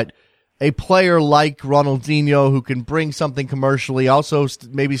course, but a player like Ronaldinho who can bring something commercially, also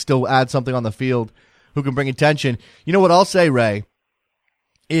maybe still add something on the field, who can bring attention. You know what I'll say, Ray,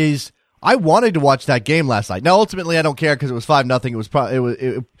 is I wanted to watch that game last night. Now, ultimately, I don't care because it was 5-0. It was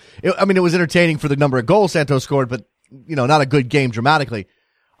probably it was entertaining for the number of goals Santos scored, but not a good game dramatically.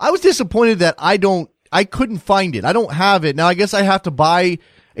 I was disappointed that I couldn't find it. I don't have it now. I guess I have to buy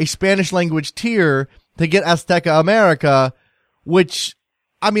a Spanish language tier to get Azteca America, which,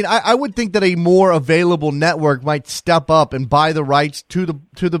 I mean, I would think that a more available network might step up and buy the rights to the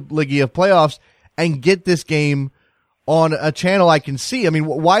Liga playoffs and get this game on a channel I can see. I mean,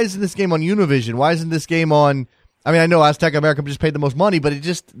 why isn't this game on Univision? Why isn't this game on? I mean, I know Azteca America just paid the most money, but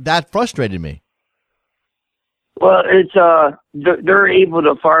that frustrated me. Well, it's they're able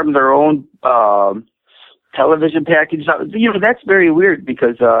to farm their own television package. That's very weird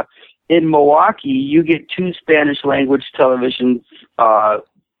because in Milwaukee you get 2 Spanish language television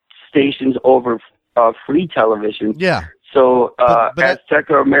stations over free television. Yeah. So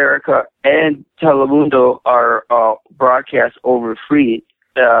Azteca America and Telemundo are broadcast over free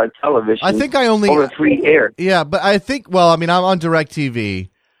television. I think over free air. Yeah, but I think. Well, I mean, I'm on DirecTV.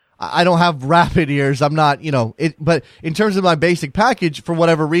 I don't have rapid ears. I'm not, but in terms of my basic package, for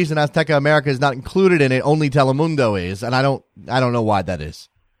whatever reason, Azteca America is not included in it. Only Telemundo is, and I don't know why that is.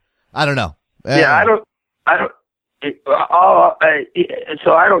 I don't know. Yeah, I don't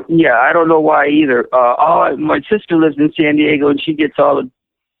know why either. My sister lives in San Diego and she gets all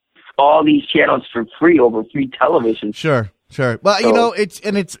these channels for free over free television. Sure. Well, so,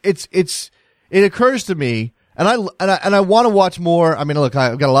 it occurs to me. And I want to watch more. I mean, look,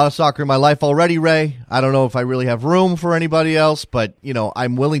 I've got a lot of soccer in my life already, Ray. I don't know if I really have room for anybody else, but,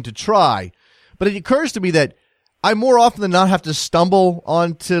 I'm willing to try. But it occurs to me that I more often than not have to stumble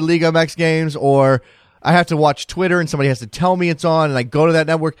onto Liga MX games, or I have to watch Twitter and somebody has to tell me it's on and I go to that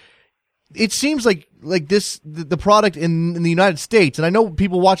network. It seems like the product in the United States, and I know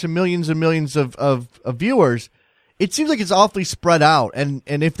people watching millions and millions of viewers, it seems like it's awfully spread out, and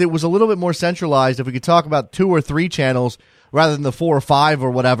if it was a little bit more centralized, if we could talk about 2 or 3 channels rather than the 4 or 5 or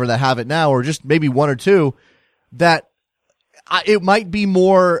whatever that have it now, or just maybe 1 or 2, that it might be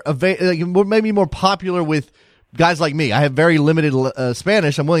more maybe more popular with guys like me. I have very limited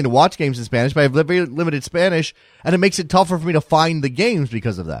Spanish. I'm willing to watch games in Spanish, but I have very limited Spanish, and it makes it tougher for me to find the games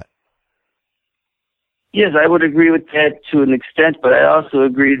because of that. Yes, I would agree with that to an extent, but I also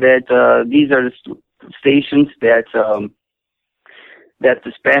agree that these are the stations that the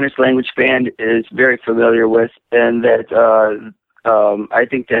Spanish language fan is very familiar with, and that I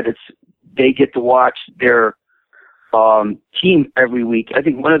think that they get to watch their team every week. I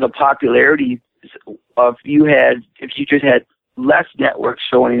think one of the popularities of if you just had less networks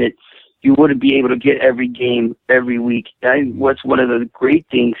showing it, you wouldn't be able to get every game every week. And what's one of the great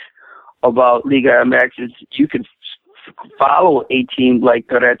things about Liga MX is you can follow a team like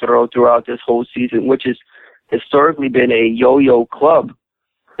Querétaro throughout this whole season, which has historically been a yo-yo club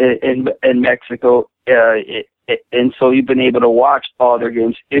in Mexico. And so you've been able to watch all their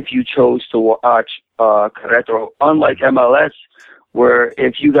games if you chose to watch Querétaro. Unlike MLS, where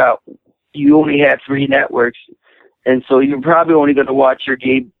if you only have 3 networks, and so you're probably only going to watch your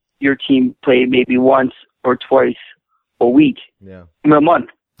team play maybe once or twice a week, a month.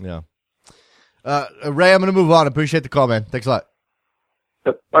 Yeah. Ray, I'm going to move on. Appreciate the call, man. Thanks a lot.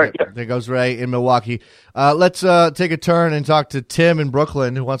 All right. Yeah. There goes Ray in Milwaukee. Let's take a turn and talk to Tim in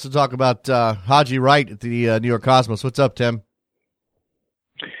Brooklyn, who wants to talk about Haji Wright at the New York Cosmos. What's up, Tim?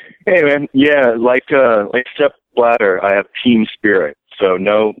 Hey, man. Yeah, like Sepp Blatter, I have team spirit, so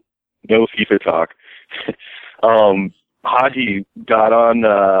no FIFA talk. Haji got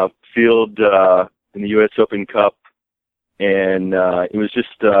on field in the U.S. Open Cup, and it was just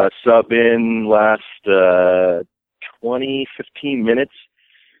sub in last 15 minutes.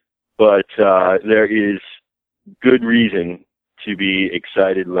 But there is good reason to be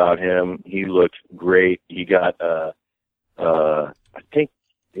excited about him. He looked great. He got, I think,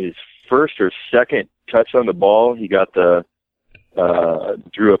 his first or second touch on the ball. He got drew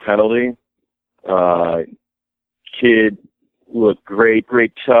a penalty. Kid looked great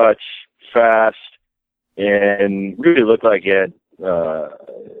touch, fast, and really looked like he had, on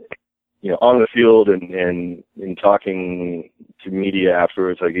the field and talking to media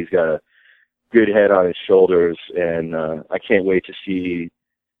afterwards, like he's got a good head on his shoulders, and I can't wait to see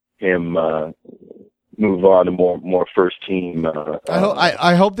him move on to more first team.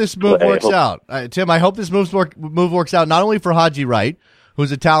 I hope this move works out, Tim. I hope this move works out not only for Haji Wright,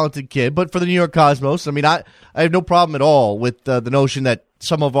 who's a talented kid, but for the New York Cosmos. I mean, I have no problem at all with the notion that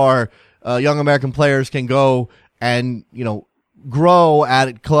some of our young American players can go and grow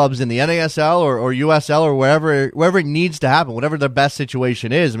at clubs in the NASL or USL or wherever it needs to happen, whatever their best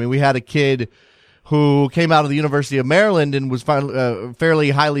situation is. I mean, we had a kid who came out of the University of Maryland and was fairly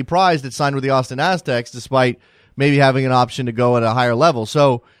highly prized that signed with the Austin Aztecs, despite maybe having an option to go at a higher level.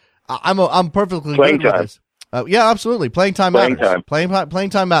 So I'm perfectly playing good with time. this. Yeah, absolutely. Playing time Playing matters. time. Playing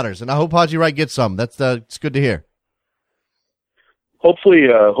time matters, and I hope Haji Wright gets some. It's good to hear. Hopefully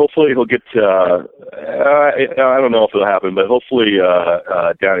he'll get. I don't know if it'll happen, but hopefully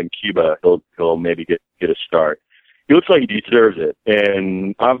down in Cuba he'll maybe get a start. He looks like he deserves it,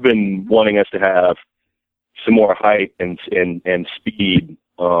 and I've been wanting us to have some more height and speed,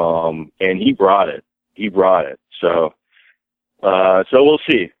 and he brought it. So we'll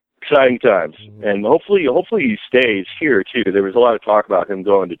see. Exciting times, and hopefully he stays here too. There was a lot of talk about him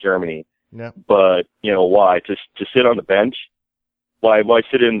going to Germany, but why? To sit on the bench? Why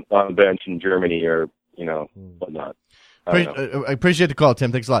sit on the bench in Germany or whatnot? I appreciate the call,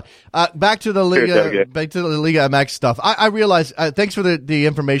 Tim. Thanks a lot. Back to the Liga MX stuff. I realize. Thanks for the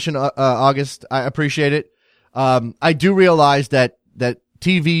information, August. I appreciate it. I do realize that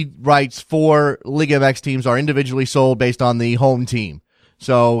TV rights for Liga MX teams are individually sold based on the home team.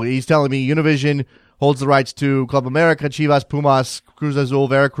 So he's telling me Univision holds the rights to Club America, Chivas, Pumas, Cruz Azul,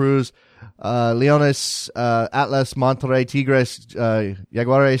 Veracruz, Leones, Atlas, Monterrey, Tigres,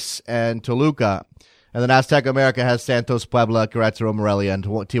 Jaguares, and Toluca. And then Aztec America has Santos, Puebla, Querétaro, Morelia, and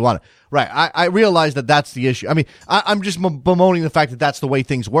Tijuana. Right. I realize that that's the issue. I mean, I'm just bemoaning the fact that that's the way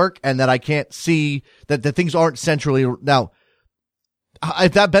things work and that I can't see that the things aren't centrally. Now,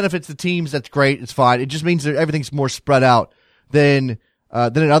 if that benefits the teams, that's great. It's fine. It just means that everything's more spread out than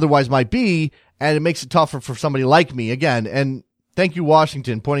it otherwise might be, and it makes it tougher for somebody like me again. And thank you,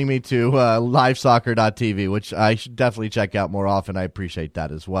 Washington, pointing me to livesoccer.tv, which I should definitely check out more often. I appreciate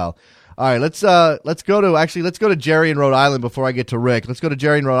that as well. All right, let's go to Jerry in Rhode Island before I get to Rick. Let's go to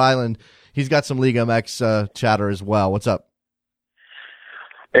Jerry in Rhode Island. He's got some Liga MX chatter as well. What's up?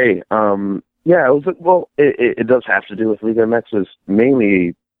 Hey, it does have to do with Liga MX. Is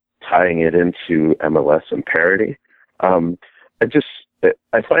mainly tying it into MLS and parity.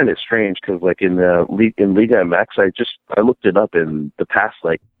 I find it strange because, like, in Liga MX, I looked it up in the past,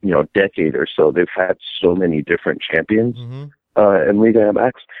 decade or so. They've had so many different champions in Liga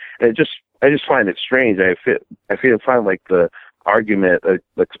MX, and I just find it strange. I find like the argument,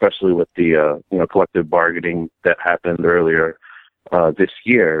 especially with the collective bargaining that happened earlier this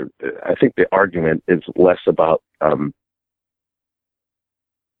year. I think the argument is less about.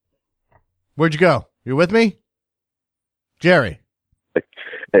 Where'd you go? You with me, Jerry?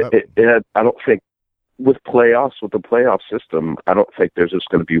 I don't think with the playoff system, I don't think there's just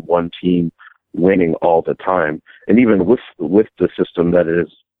going to be one team winning all the time. And even with the system that is,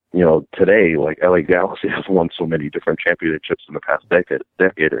 today, like LA Galaxy has won so many different championships in the past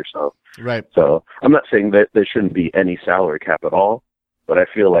decade or so. Right. So I'm not saying that there shouldn't be any salary cap at all, but I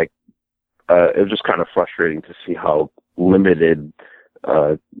feel like it was just kind of frustrating to see how limited,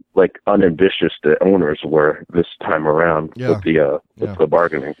 unambitious the owners were this time around with the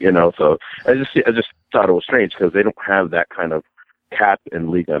bargaining. So I just thought it was strange because they don't have that kind of cap in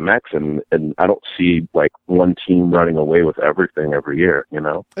Liga MX, and I don't see like one team running away with everything every year.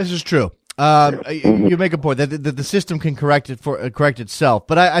 This is true. You make a point that the system can correct itself,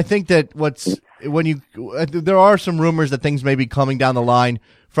 but I think that there are some rumors that things may be coming down the line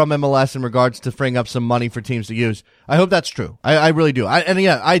from MLS in regards to freeing up some money for teams to use. I hope that's true. I really do.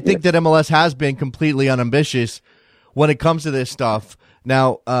 I think that MLS has been completely unambitious when it comes to this stuff.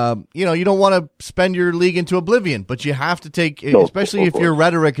 Now, you don't want to spend your league into oblivion, but you have to take, especially if your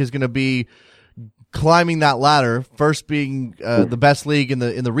rhetoric is going to be climbing that ladder, first being the best league in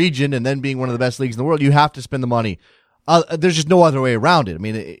the region, and then being one of the best leagues in the world. You have to spend the money. There's just no other way around it. I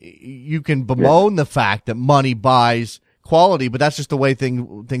mean, you can bemoan the fact that money buys quality, but that's just the way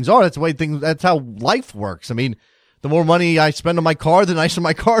things are. That's how life works. I mean, the more money I spend on my car, the nicer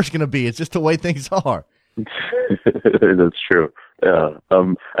my car is going to be. It's just the way things are. That's true. Yeah.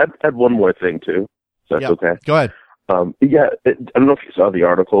 I had one more thing too. So that's okay. Go ahead. I don't know if you saw the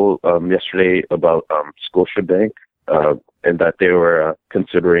article yesterday about Scotiabank and that they were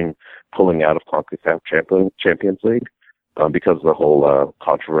considering pulling out of CONCACAF Champions League because of the whole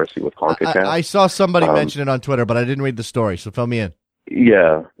controversy with CONCACAF. I saw somebody mention it on Twitter, but I didn't read the story, so fill me in.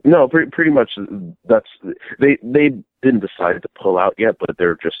 Yeah. No, pretty much that's they didn't decide to pull out yet, but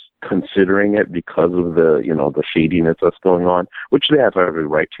they're just considering it because of the the shadiness that's going on, which they have every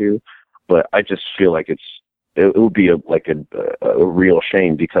right to. But I just feel like it would be a real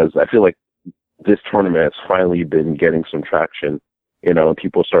shame because I feel like this tournament has finally been getting some traction, and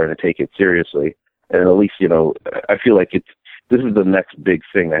people starting to take it seriously. And at least, I feel like this is the next big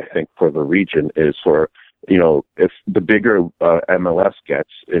thing I think for the region is for, if the bigger MLS gets,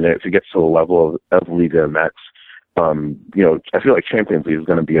 and if it gets to the level of Liga MX, I feel like Champions League is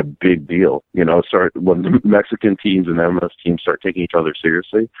going to be a big deal. When the Mexican teams and MLS teams start taking each other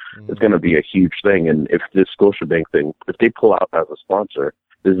seriously, it's going to be a huge thing. And if this Scotiabank thing, if they pull out as a sponsor,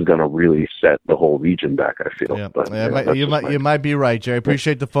 this is going to really set the whole region back, I feel. Yeah. But, you might be right, Jerry.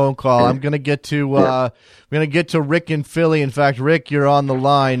 Appreciate the phone call. I'm going to get to Rick in Philly. In fact, Rick, you're on the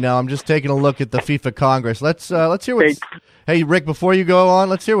line now. I'm just taking a look at the FIFA Congress. Let's hear what. Hey, Rick, before you go on,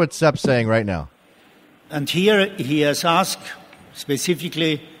 let's hear what Sepp's saying right now. And here he has asked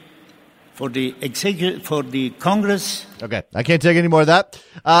specifically for the Congress. Okay, I can't take any more of that.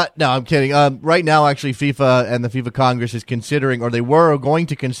 No, I'm kidding. Right now, actually, FIFA and the FIFA Congress is considering, or they were going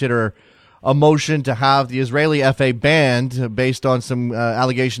to consider, a motion to have the Israeli FA banned based on some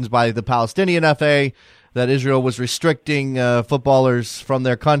allegations by the Palestinian FA that Israel was restricting footballers from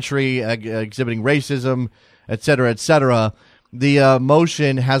their country, exhibiting racism, et cetera, et cetera. The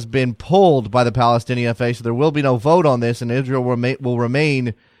motion has been pulled by the Palestinian FA, so there will be no vote on this, and Israel will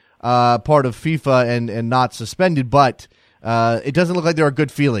remain part of FIFA and not suspended. But it doesn't look like there are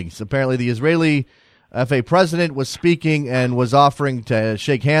good feelings. Apparently, the Israeli FA president was speaking and was offering to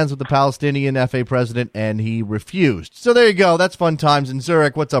shake hands with the Palestinian FA president, and he refused. So there you go. That's fun times in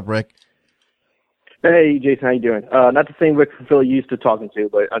Zurich. What's up, Rick? Hey, Jason, how you doing? Not the same Rick from Philly you used to talking to,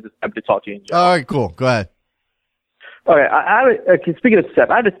 but I'm just happy to talk to you in general. All right, cool. Go ahead. Okay, speaking of Sepp,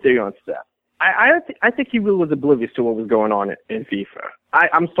 I had a theory on Sepp. I think he really was oblivious to what was going on in FIFA.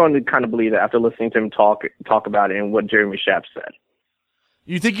 I'm starting to kind of believe that after listening to him talk about it and what Jeremy Schaap said.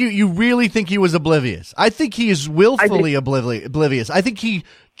 You think you really think he was oblivious? I think he is willfully oblivious. I think he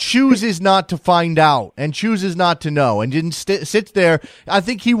chooses not to find out and chooses not to know and didn't sits there. I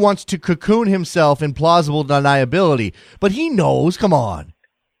think he wants to cocoon himself in plausible deniability, but he knows. Come on.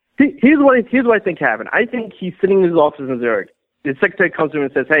 Here's what I think happened. I think he's sitting in his office in Zurich. His secretary comes to him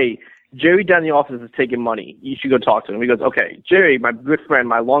and says, "Hey, Jerry down in the office is taking money. You should go talk to him." He goes, "Okay, Jerry, my good friend,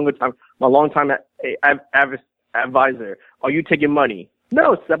 my long time advisor. Are you taking money?"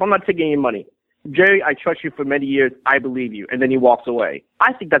 "No, Sepp, I'm not taking any money." "Jerry, I trust you for many years. I believe you." And then he walks away.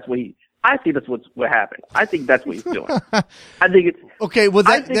 I think that's what happened. I think that's what he's doing. I think it's okay. Well,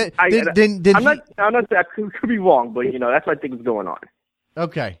 I'm not saying I could be wrong, but that's what I think is going on.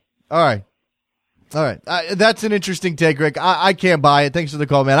 Okay. All right. That's an interesting take, Rick. I can't buy it. Thanks for the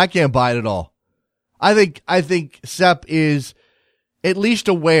call, man. I can't buy it at all. I think Sepp is at least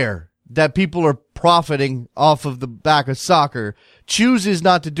aware that people are profiting off of the back of soccer, chooses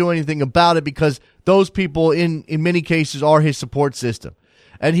not to do anything about it because those people in many cases are his support system.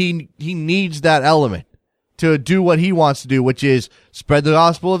 And he needs that element to do what he wants to do, which is spread the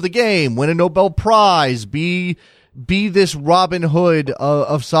gospel of the game, win a Nobel Prize, be this Robin Hood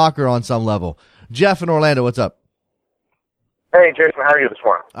of soccer on some level. Jeff in Orlando, what's up? Hey, Jason, how are you this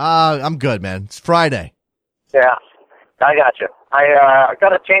morning? I'm good, man. It's Friday. Yeah, I got you. I got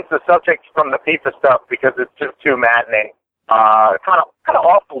to change the subject from the FIFA stuff because it's just too maddening. Kind of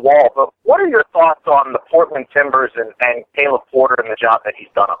off the wall, but what are your thoughts on the Portland Timbers and Caleb Porter and the job that he's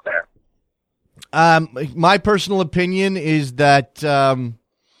done up there? My personal opinion is that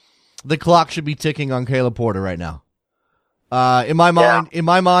the clock should be ticking on Caleb Porter right now. In my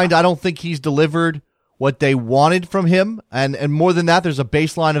mind, I don't think he's delivered what they wanted from him, and more than that, there's a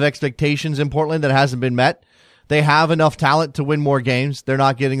baseline of expectations in Portland that hasn't been met. They have enough talent to win more games. They're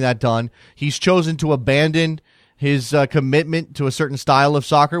not getting that done. He's chosen to abandon his commitment to a certain style of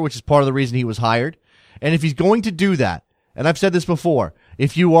soccer, which is part of the reason he was hired. And if he's going to do that, and I've said this before,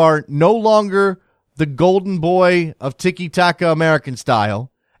 if you are no longer the golden boy of tiki-taka American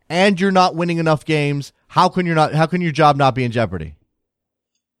style, and you're not winning enough games, how can your job not be in jeopardy?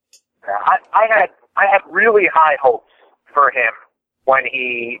 I had really high hopes for him when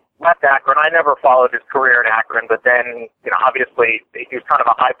he left Akron. I never followed his career in Akron, but then, obviously he was kind of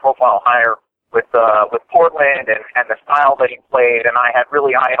a high-profile hire with Portland and the style that he played, and I had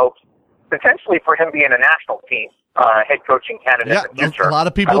really high hopes potentially for him being a national team head coaching candidate in the future. A lot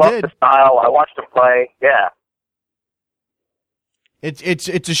of people did. I loved the style. I watched him play. Yeah. It's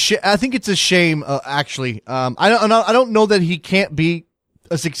I think it's a shame, actually. I don't know that he can't be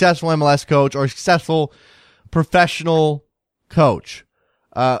a successful MLS coach or a successful professional coach,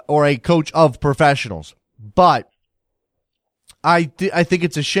 or a coach of professionals. But I think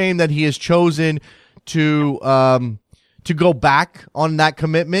it's a shame that he has chosen to go back on that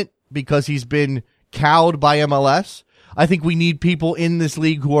commitment because he's been cowed by MLS. I think we need people in this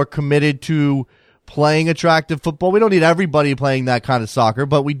league who are committed to playing attractive football. We don't need everybody playing that kind of soccer,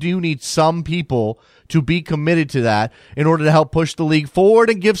 but we do need some people to be committed to that in order to help push the league forward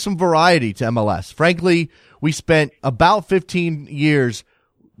and give some variety to MLS. Frankly, we spent about 15 years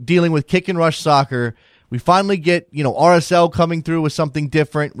dealing with kick and rush soccer. We finally get, RSL coming through with something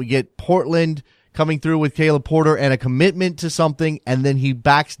different. We get Portland coming through with Caleb Porter and a commitment to something, and then he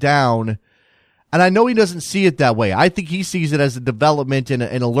backs down. And I know he doesn't see it that way. I think he sees it as a development and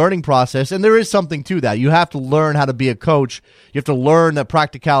a learning process, and there is something to that. You have to learn how to be a coach. You have to learn that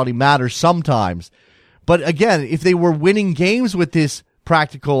practicality matters sometimes. But again, if they were winning games with this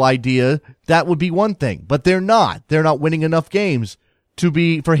practical idea, that would be one thing. But they're not. They're not winning enough games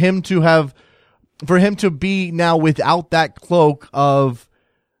for him to be now without that cloak of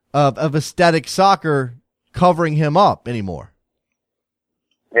aesthetic soccer covering him up anymore.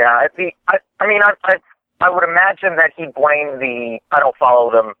 Yeah, I would imagine that he blamed I don't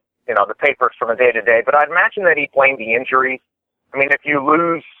follow them, the papers from the day to day, but I'd imagine that he blamed the injuries. I mean, if you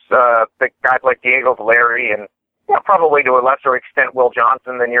lose the guys like Diego Valeri and probably to a lesser extent Will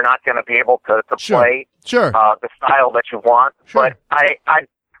Johnson, then you're not going to be able to play the style that you want. Sure. But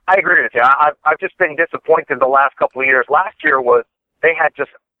I agree with you. I've just been disappointed the last couple of years. Last year they had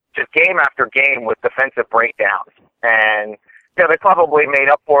just game after game with defensive breakdowns, and they probably made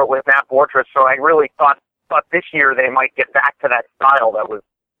up for it with Matt Bortres. So I really thought this year they might get back to that style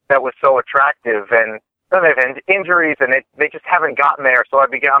that was so attractive. And then they've had injuries, and they just haven't gotten there. So I'm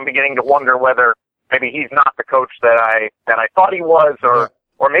beginning to wonder whether maybe he's not the coach that I thought he was, or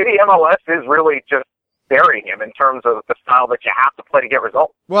maybe MLS is really just burying him in terms of the style that you have to play to get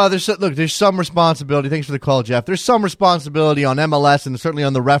results. Well, there's some responsibility. Thanks for the call, Jeff. There's some responsibility on MLS and certainly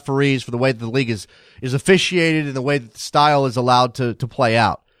on the referees for the way that the league is officiated and the way that the style is allowed to play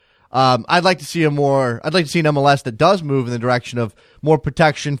out. I'd like to see an MLS that does move in the direction of more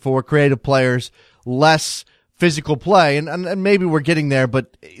protection for creative players, less physical play, and maybe we're getting there,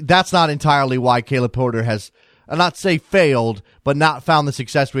 but that's not entirely why Caleb Porter has, I'll not say failed, but not found the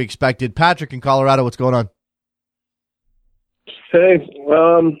success we expected. Patrick in Colorado, what's going on? Hey,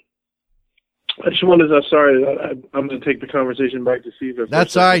 I just wanted to, sorry, I'm going to take the conversation back to FIFA.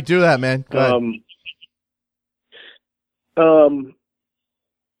 That's all right. Do that, man. Go ahead.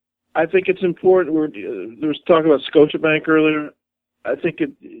 I think it's important. There was talk about Scotiabank earlier. I think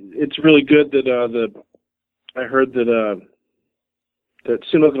it's really good that I heard that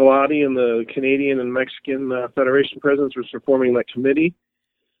Suno Galati and the Canadian and Mexican Federation presidents were forming that committee.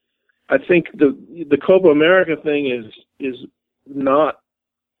 I think the Copa America thing is not.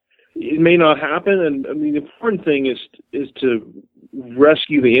 It may not happen, and I mean the important thing is to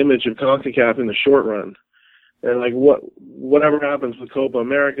rescue the image of CONCACAF in the short run, and like whatever happens with Copa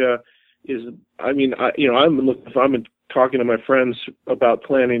America, I'm talking to my friends about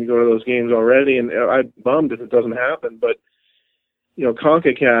planning to go to those games already, and I'm bummed if it doesn't happen. But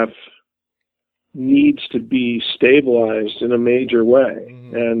CONCACAF needs to be stabilized in a major way,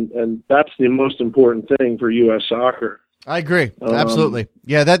 and that's the most important thing for U.S. soccer. I agree. Absolutely.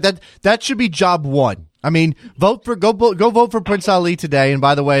 Yeah, that should be job one. I mean, go vote for Prince Ali today. And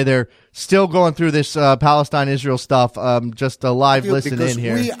by the way, they're still going through this Palestine-Israel stuff. Just a live listen in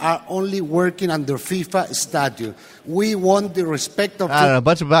here. We are only working under FIFA statute. We want the respect of. I don't know,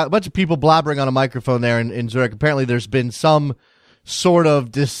 a bunch of people blabbering on a microphone there in Zurich. Apparently, there's been some sort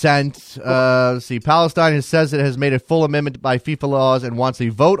of dissent. Let's see, Palestine says it has made a full amendment by FIFA laws and wants a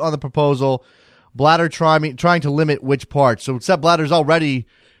vote on the proposal. Blatter trying to limit which parts. So Sepp Blatter's already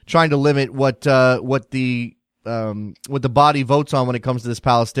trying to limit what the body votes on when it comes to this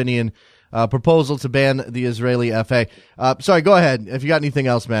Palestinian proposal to ban the Israeli FA. Sorry, go ahead if you got anything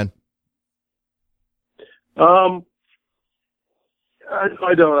else, man.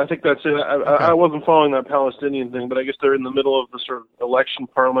 I don't. I think that's it. I wasn't following that Palestinian thing, but I guess they're in the middle of the sort of election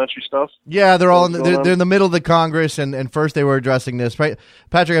parliamentary stuff. Yeah, they're all they're in the middle of the Congress, and first they were addressing this. Right,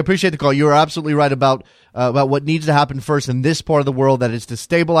 Patrick, I appreciate the call. You are absolutely right about what needs to happen first in this part of the world. That is to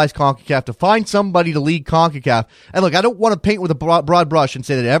stabilize CONCACAF, to find somebody to lead CONCACAF. And look, I don't want to paint with a broad brush and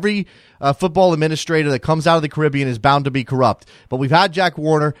say that every football administrator that comes out of the Caribbean is bound to be corrupt. But we've had Jack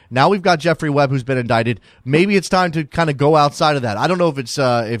Warner. Now we've got Jeffrey Webb, who's been indicted. Maybe it's time to kind of go outside of that. I don't know if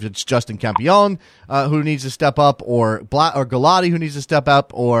it's Justin Campion who needs to step up, or Galati who needs to step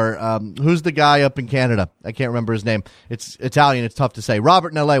up, or who's the guy up in Canada? I can't remember his name. It's Italian. It's tough to say.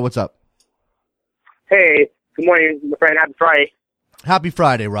 Robert in L.A., what's up? Hey, good morning, my friend. Happy Friday. Happy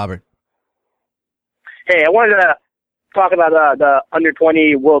Friday, Robert. Hey, I wanted to talk about the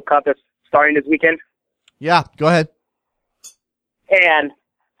Under-20 World Cup that's starting this weekend. Yeah, go ahead. And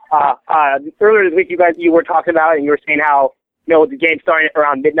earlier this week, you were talking about it, and you were saying how the game's starting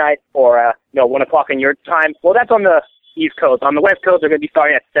around midnight or 1 o'clock in your time. Well, that's on the East Coast. On the West Coast, they're going to be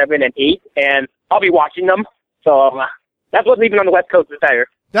starting at 7 and 8, and I'll be watching them. So that's what's leaving on the West Coast is better.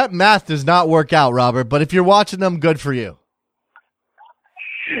 That math does not work out, Robert, but if you're watching them, good for you.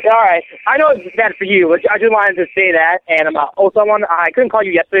 All right. I know it's bad for you, but I just wanted to say that. And also, I couldn't call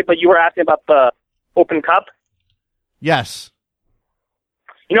you yesterday, but you were asking about the Open Cup. Yes.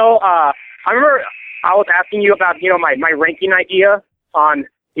 I remember I was asking you about, my ranking idea on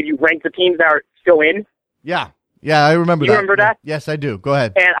if you rank the teams that are still in. Yeah, I remember that. You remember that? Yes, I do. Go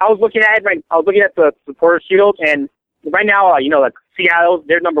ahead. And I was looking at it. I was looking at the supporter shield, and right now, like Seattle,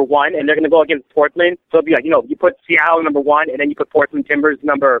 they're number 1, and they're going to go against Portland. So it'd be like, you put Seattle number 1, and then you put Portland Timbers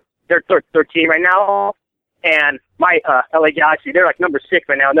they're 13 right now. And my LA Galaxy, they're like number 6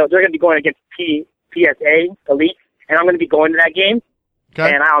 right now. No, they're going to be going against PSA Elite, and I'm going to be going to that game.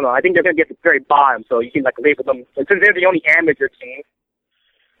 Okay. And I don't know. I think they're going to get to the very bottom, so you can label them since they're the only amateur team.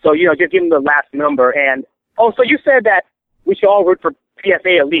 So just give them the last number. And so you said that we should all root for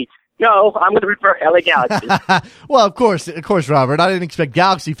PSA Elite. No, I'm going to root for LA Galaxy. Well, of course, Robert. I didn't expect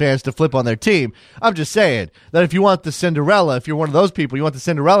Galaxy fans to flip on their team. I'm just saying that if you want the Cinderella, if you're one of those people, you want the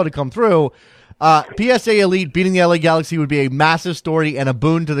Cinderella to come through, PSA Elite beating the LA Galaxy would be a massive story and a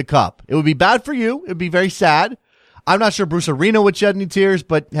boon to the Cup. It would be bad for you. It would be very sad. I'm not sure Bruce Arena would shed any tears,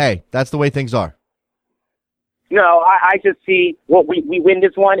 but hey, that's the way things are. No, I just see we win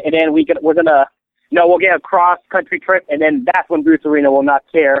this one, and then we'll get a cross-country trip, and then that's when Bruce Arena will not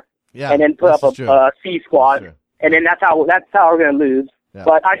care. Yeah, and then put up a C squad, and then that's how we're going to lose. Yeah.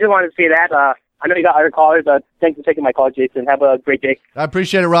 But I just wanted to say that. I know you got other callers. Thanks for taking my call, Jason. Have a great day. I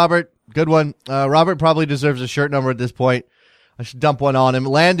appreciate it, Robert. Good one. Robert probably deserves a shirt number at this point. I should dump one on him.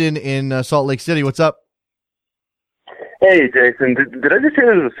 Landon in Salt Lake City, what's up? Hey, Jason. Did I just say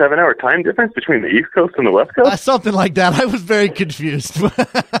there's a 7-hour time difference between the East Coast and the West Coast? Something like that. I was very confused.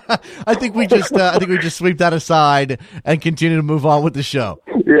 I think we just sweep that aside and continue to move on with the show.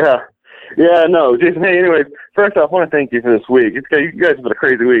 Yeah, no, Jason. Hey, anyways, first off, I want to thank you for this week. You guys have been a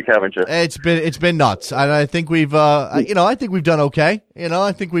crazy week, haven't you? It's been nuts, and I think we've I think we've done okay.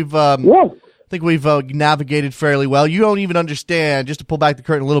 I think we've navigated fairly well. You don't even understand, just to pull back the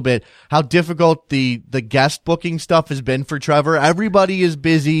curtain a little bit, how difficult the guest booking stuff has been for Trevor. Everybody is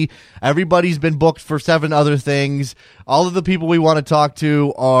busy. Everybody's been booked for 7 other things. All of the people we want to talk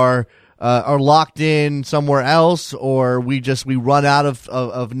to are locked in somewhere else, or we run out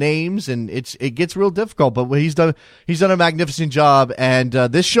of names, and it gets real difficult. But he's done a magnificent job, and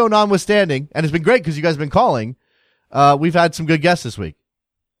this show notwithstanding, and it's been great because you guys have been calling. We've had some good guests this week.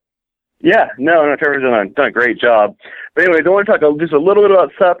 Yeah, no, Trevor's done a great job. But anyways, I want to talk just a little bit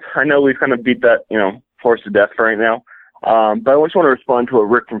about Sepp. I know we've kind of beat that, horse to death for right now. But I just want to respond to what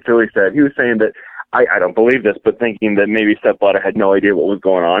Rick from Philly said. He was saying that I don't believe this, but thinking that maybe Sepp Blatter had no idea what was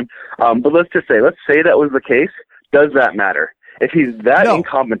going on. But let's say that was the case. Does that matter? If he's that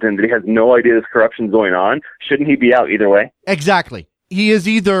incompetent that he has no idea this corruption's going on, shouldn't he be out either way? Exactly. He is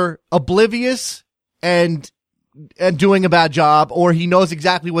either oblivious and doing a bad job, or he knows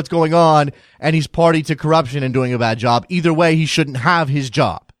exactly what's going on and he's party to corruption and doing a bad job. Either way, he shouldn't have his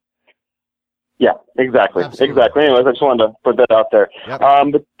job. Yeah, exactly. Absolutely. Exactly. Anyways, I just wanted to put that out there. Yep.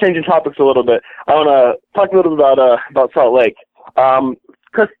 But changing topics a little bit, I want to talk a little bit about Salt Lake.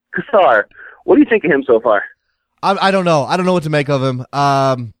 Cassar, what do you think of him so far? I don't know. I don't know what to make of him.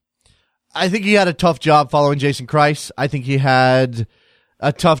 I think he had a tough job following Jason Kreis. I think he had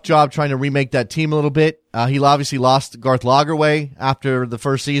a tough job trying to remake that team a little bit. He obviously lost Garth Lagerwey after the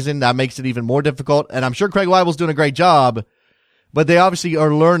first season. That makes it even more difficult. And I'm sure Craig Weibel's doing a great job, but they obviously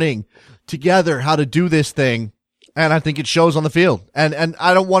are learning together how to do this thing. And I think it shows on the field. And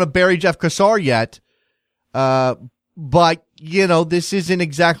I don't want to bury Jeff Cassar yet. But this isn't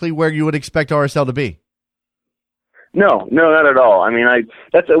exactly where you would expect RSL to be. No, not at all. I mean, I'm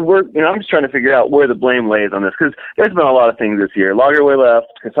just trying to figure out where the blame lays on this, because there's been a lot of things this year. Lagerwey left,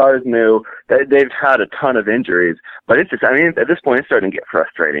 Cassar is new. They've had a ton of injuries, but at this point, it's starting to get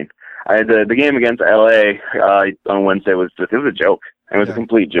frustrating. The game against LA on Wednesday was a joke. It was a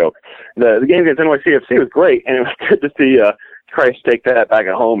complete joke. The game against NYCFC was great, and it was good to see Christ take that back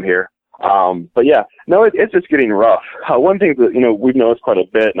at home here. But yeah, no, it's just getting rough. One thing that we've noticed quite a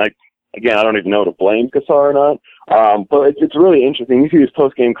bit, and I don't even know to blame Cassar or not. But it's really interesting. You see these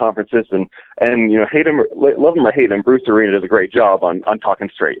post-game conferences and hate him, love him or hate him, Bruce Arena does a great job on talking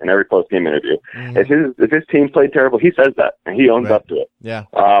straight in every post-game interview. Mm-hmm. If his team played terrible, he says that and he owns up to it. Yeah.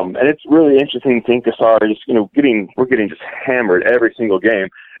 And it's really interesting to think Cassar just, we're getting just hammered every single game.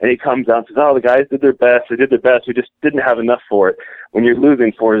 And he comes out and says, the guys did their best. They did their best. We just didn't have enough for it. When you're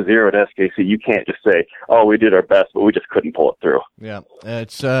losing 4-0 at SKC, you can't just say, we did our best, but we just couldn't pull it through. Yeah.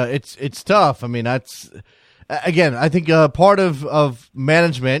 It's tough. I mean, again, I think part of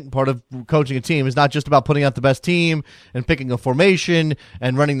management, part of coaching a team is not just about putting out the best team and picking a formation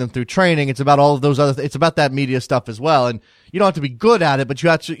and running them through training. It's about all of those other it's about that media stuff as well. And you don't have to be good at it, but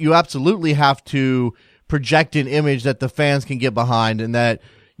you absolutely have to project an image that the fans can get behind and that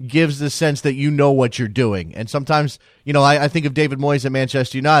gives the sense that you know what you're doing. And sometimes, I think of David Moyes at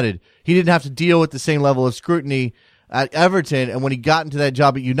Manchester United. He didn't have to deal with the same level of scrutiny at Everton, and when he got into that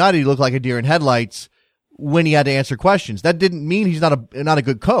job at United, he looked like a deer in headlights when he had to answer questions. That didn't mean he's not a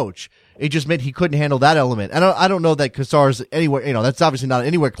good coach. It just meant he couldn't handle that element. And I don't know that Cassar's anywhere, that's obviously not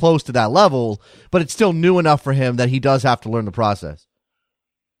anywhere close to that level, but it's still new enough for him that he does have to learn the process.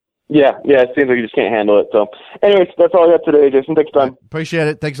 Yeah, it seems like you just can't handle it. So, anyways, that's all I got today, Jason. Thanks, time. Appreciate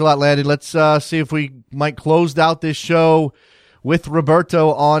it. Thanks a lot, Landon. Let's see if we might close out this show with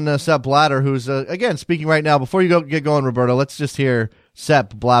Roberto on Sepp Blatter, who's, again, speaking right now. Before you get going, Roberto, let's just hear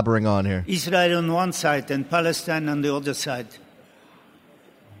Sepp blabbering on here. Israel on one side and Palestine on the other side.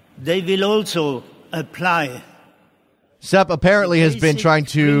 They will also apply. Sepp apparently has been trying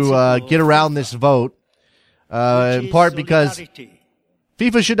to get around this vote, in part because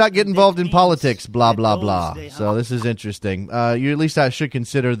FIFA should not get involved in politics, blah, blah, blah. So this is interesting. You at least should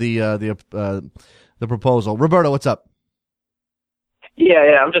consider the proposal. Roberto, what's up?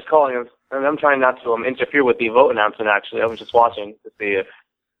 Yeah, I'm just calling him. I'm trying not to interfere with the vote announcement, actually. I was just watching to see if...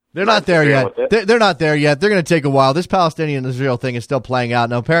 They're not there yet. They're not there yet. They're going to take a while. This Palestinian-Israel thing is still playing out.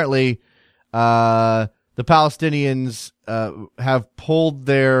 Now, apparently, the Palestinians have pulled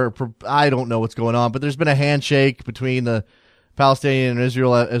their... I don't know what's going on, but there's been a handshake between the Palestinian and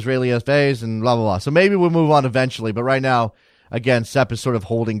Israeli FAs and blah, blah, blah. So maybe we'll move on eventually. But right now, again, Sepp is sort of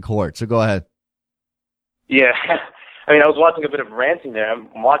holding court. So go ahead. Yeah. I mean, I was watching a bit of ranting there. I'm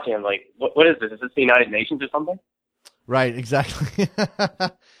watching. I'm like, what is this? Is this the United Nations or something? Right, exactly.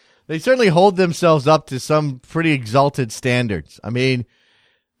 They certainly hold themselves up to some pretty exalted standards. I mean,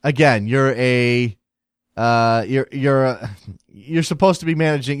 again, you're supposed to be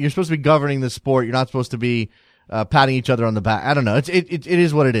managing. You're supposed to be governing the sport. You're not supposed to be patting each other on the back. I don't know. It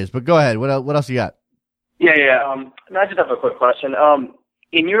is what it is. But go ahead. What else you got? Yeah. I just have a quick question.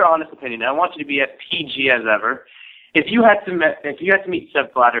 In your honest opinion, I want you to be as PG as ever. If you had to meet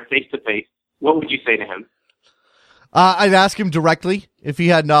Sepp Blatter face to face, what would you say to him? I'd ask him directly if he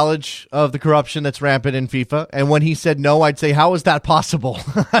had knowledge of the corruption that's rampant in FIFA, and when he said no, I'd say, "How is that possible?"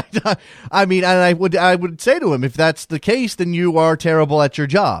 I mean, and I would say to him, if that's the case, then you are terrible at your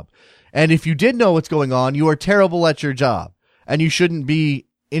job, and if you did know what's going on, you are terrible at your job, and you shouldn't be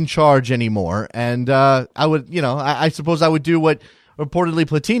in charge anymore. And I would, I suppose I would do what reportedly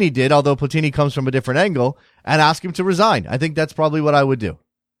Platini did, although Platini comes from a different angle, and ask him to resign. I think that's probably what I would do.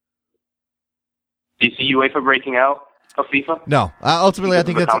 Do you see UEFA breaking out of FIFA? No. Ultimately, I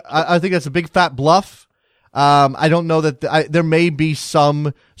think that's a big fat bluff. I don't know that there may be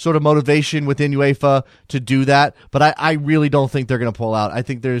some sort of motivation within UEFA to do that, but I really don't think they're going to pull out. I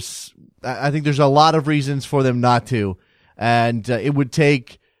think there's a lot of reasons for them not to, and it would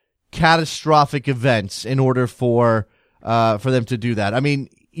take catastrophic events in order for them to do that. I mean,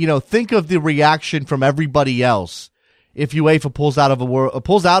 think of the reaction from everybody else if UEFA pulls out of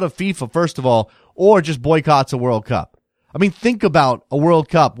FIFA first of all, or just boycotts a World Cup. I mean, think about a World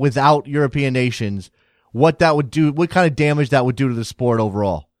Cup without European nations. What that would do, what kind of damage that would do to the sport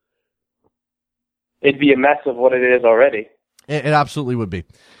overall. It'd be a mess of what it is already. It absolutely would be.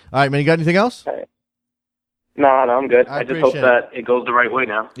 All right, man, you got anything else? No, I'm good. I just hope that it goes the right way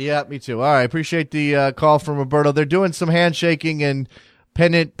now. Yeah, me too. All right, appreciate the call from Roberto. They're doing some handshaking and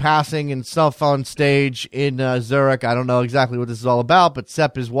pennant passing and stuff on stage in Zurich. I don't know exactly what this is all about, but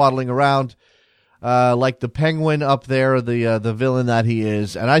Sepp is waddling around like the penguin up there, the villain that he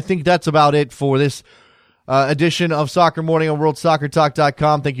is. And I think that's about it for this edition of Soccer Morning on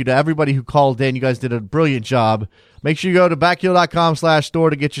WorldSoccerTalk.com. Thank you to everybody who called in. You guys did a brilliant job. Make sure you go to backheel.com/store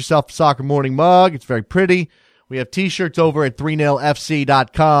to get yourself a Soccer Morning mug. It's very pretty. We have T-shirts over at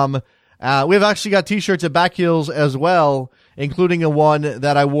 3nailfc.com. We've actually got T-shirts at Backheels as well, including a one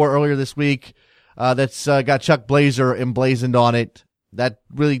that I wore earlier this week that's got Chuck Blazer emblazoned on it. That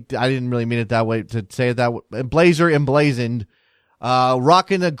really, I didn't really mean it that way to say it that way. Blazer emblazoned.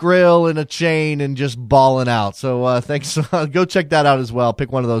 Rocking a grill and a chain and just balling out. So thanks. Go check that out as well.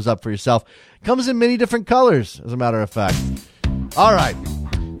 Pick one of those up for yourself. Comes in many different colors, as a matter of fact. All right.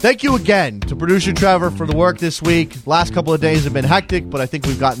 Thank you again to producer Trevor for the work this week. Last couple of days have been hectic, but I think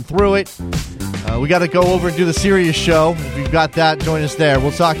we've gotten through it. We got to go over and do the serious show. If you've got that, join us there.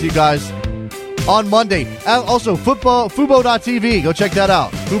 We'll talk to you guys on Monday. Also, Fubo.tv. Go check that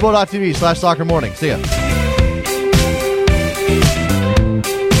out. Fubo.tv/Soccer Morning. See ya.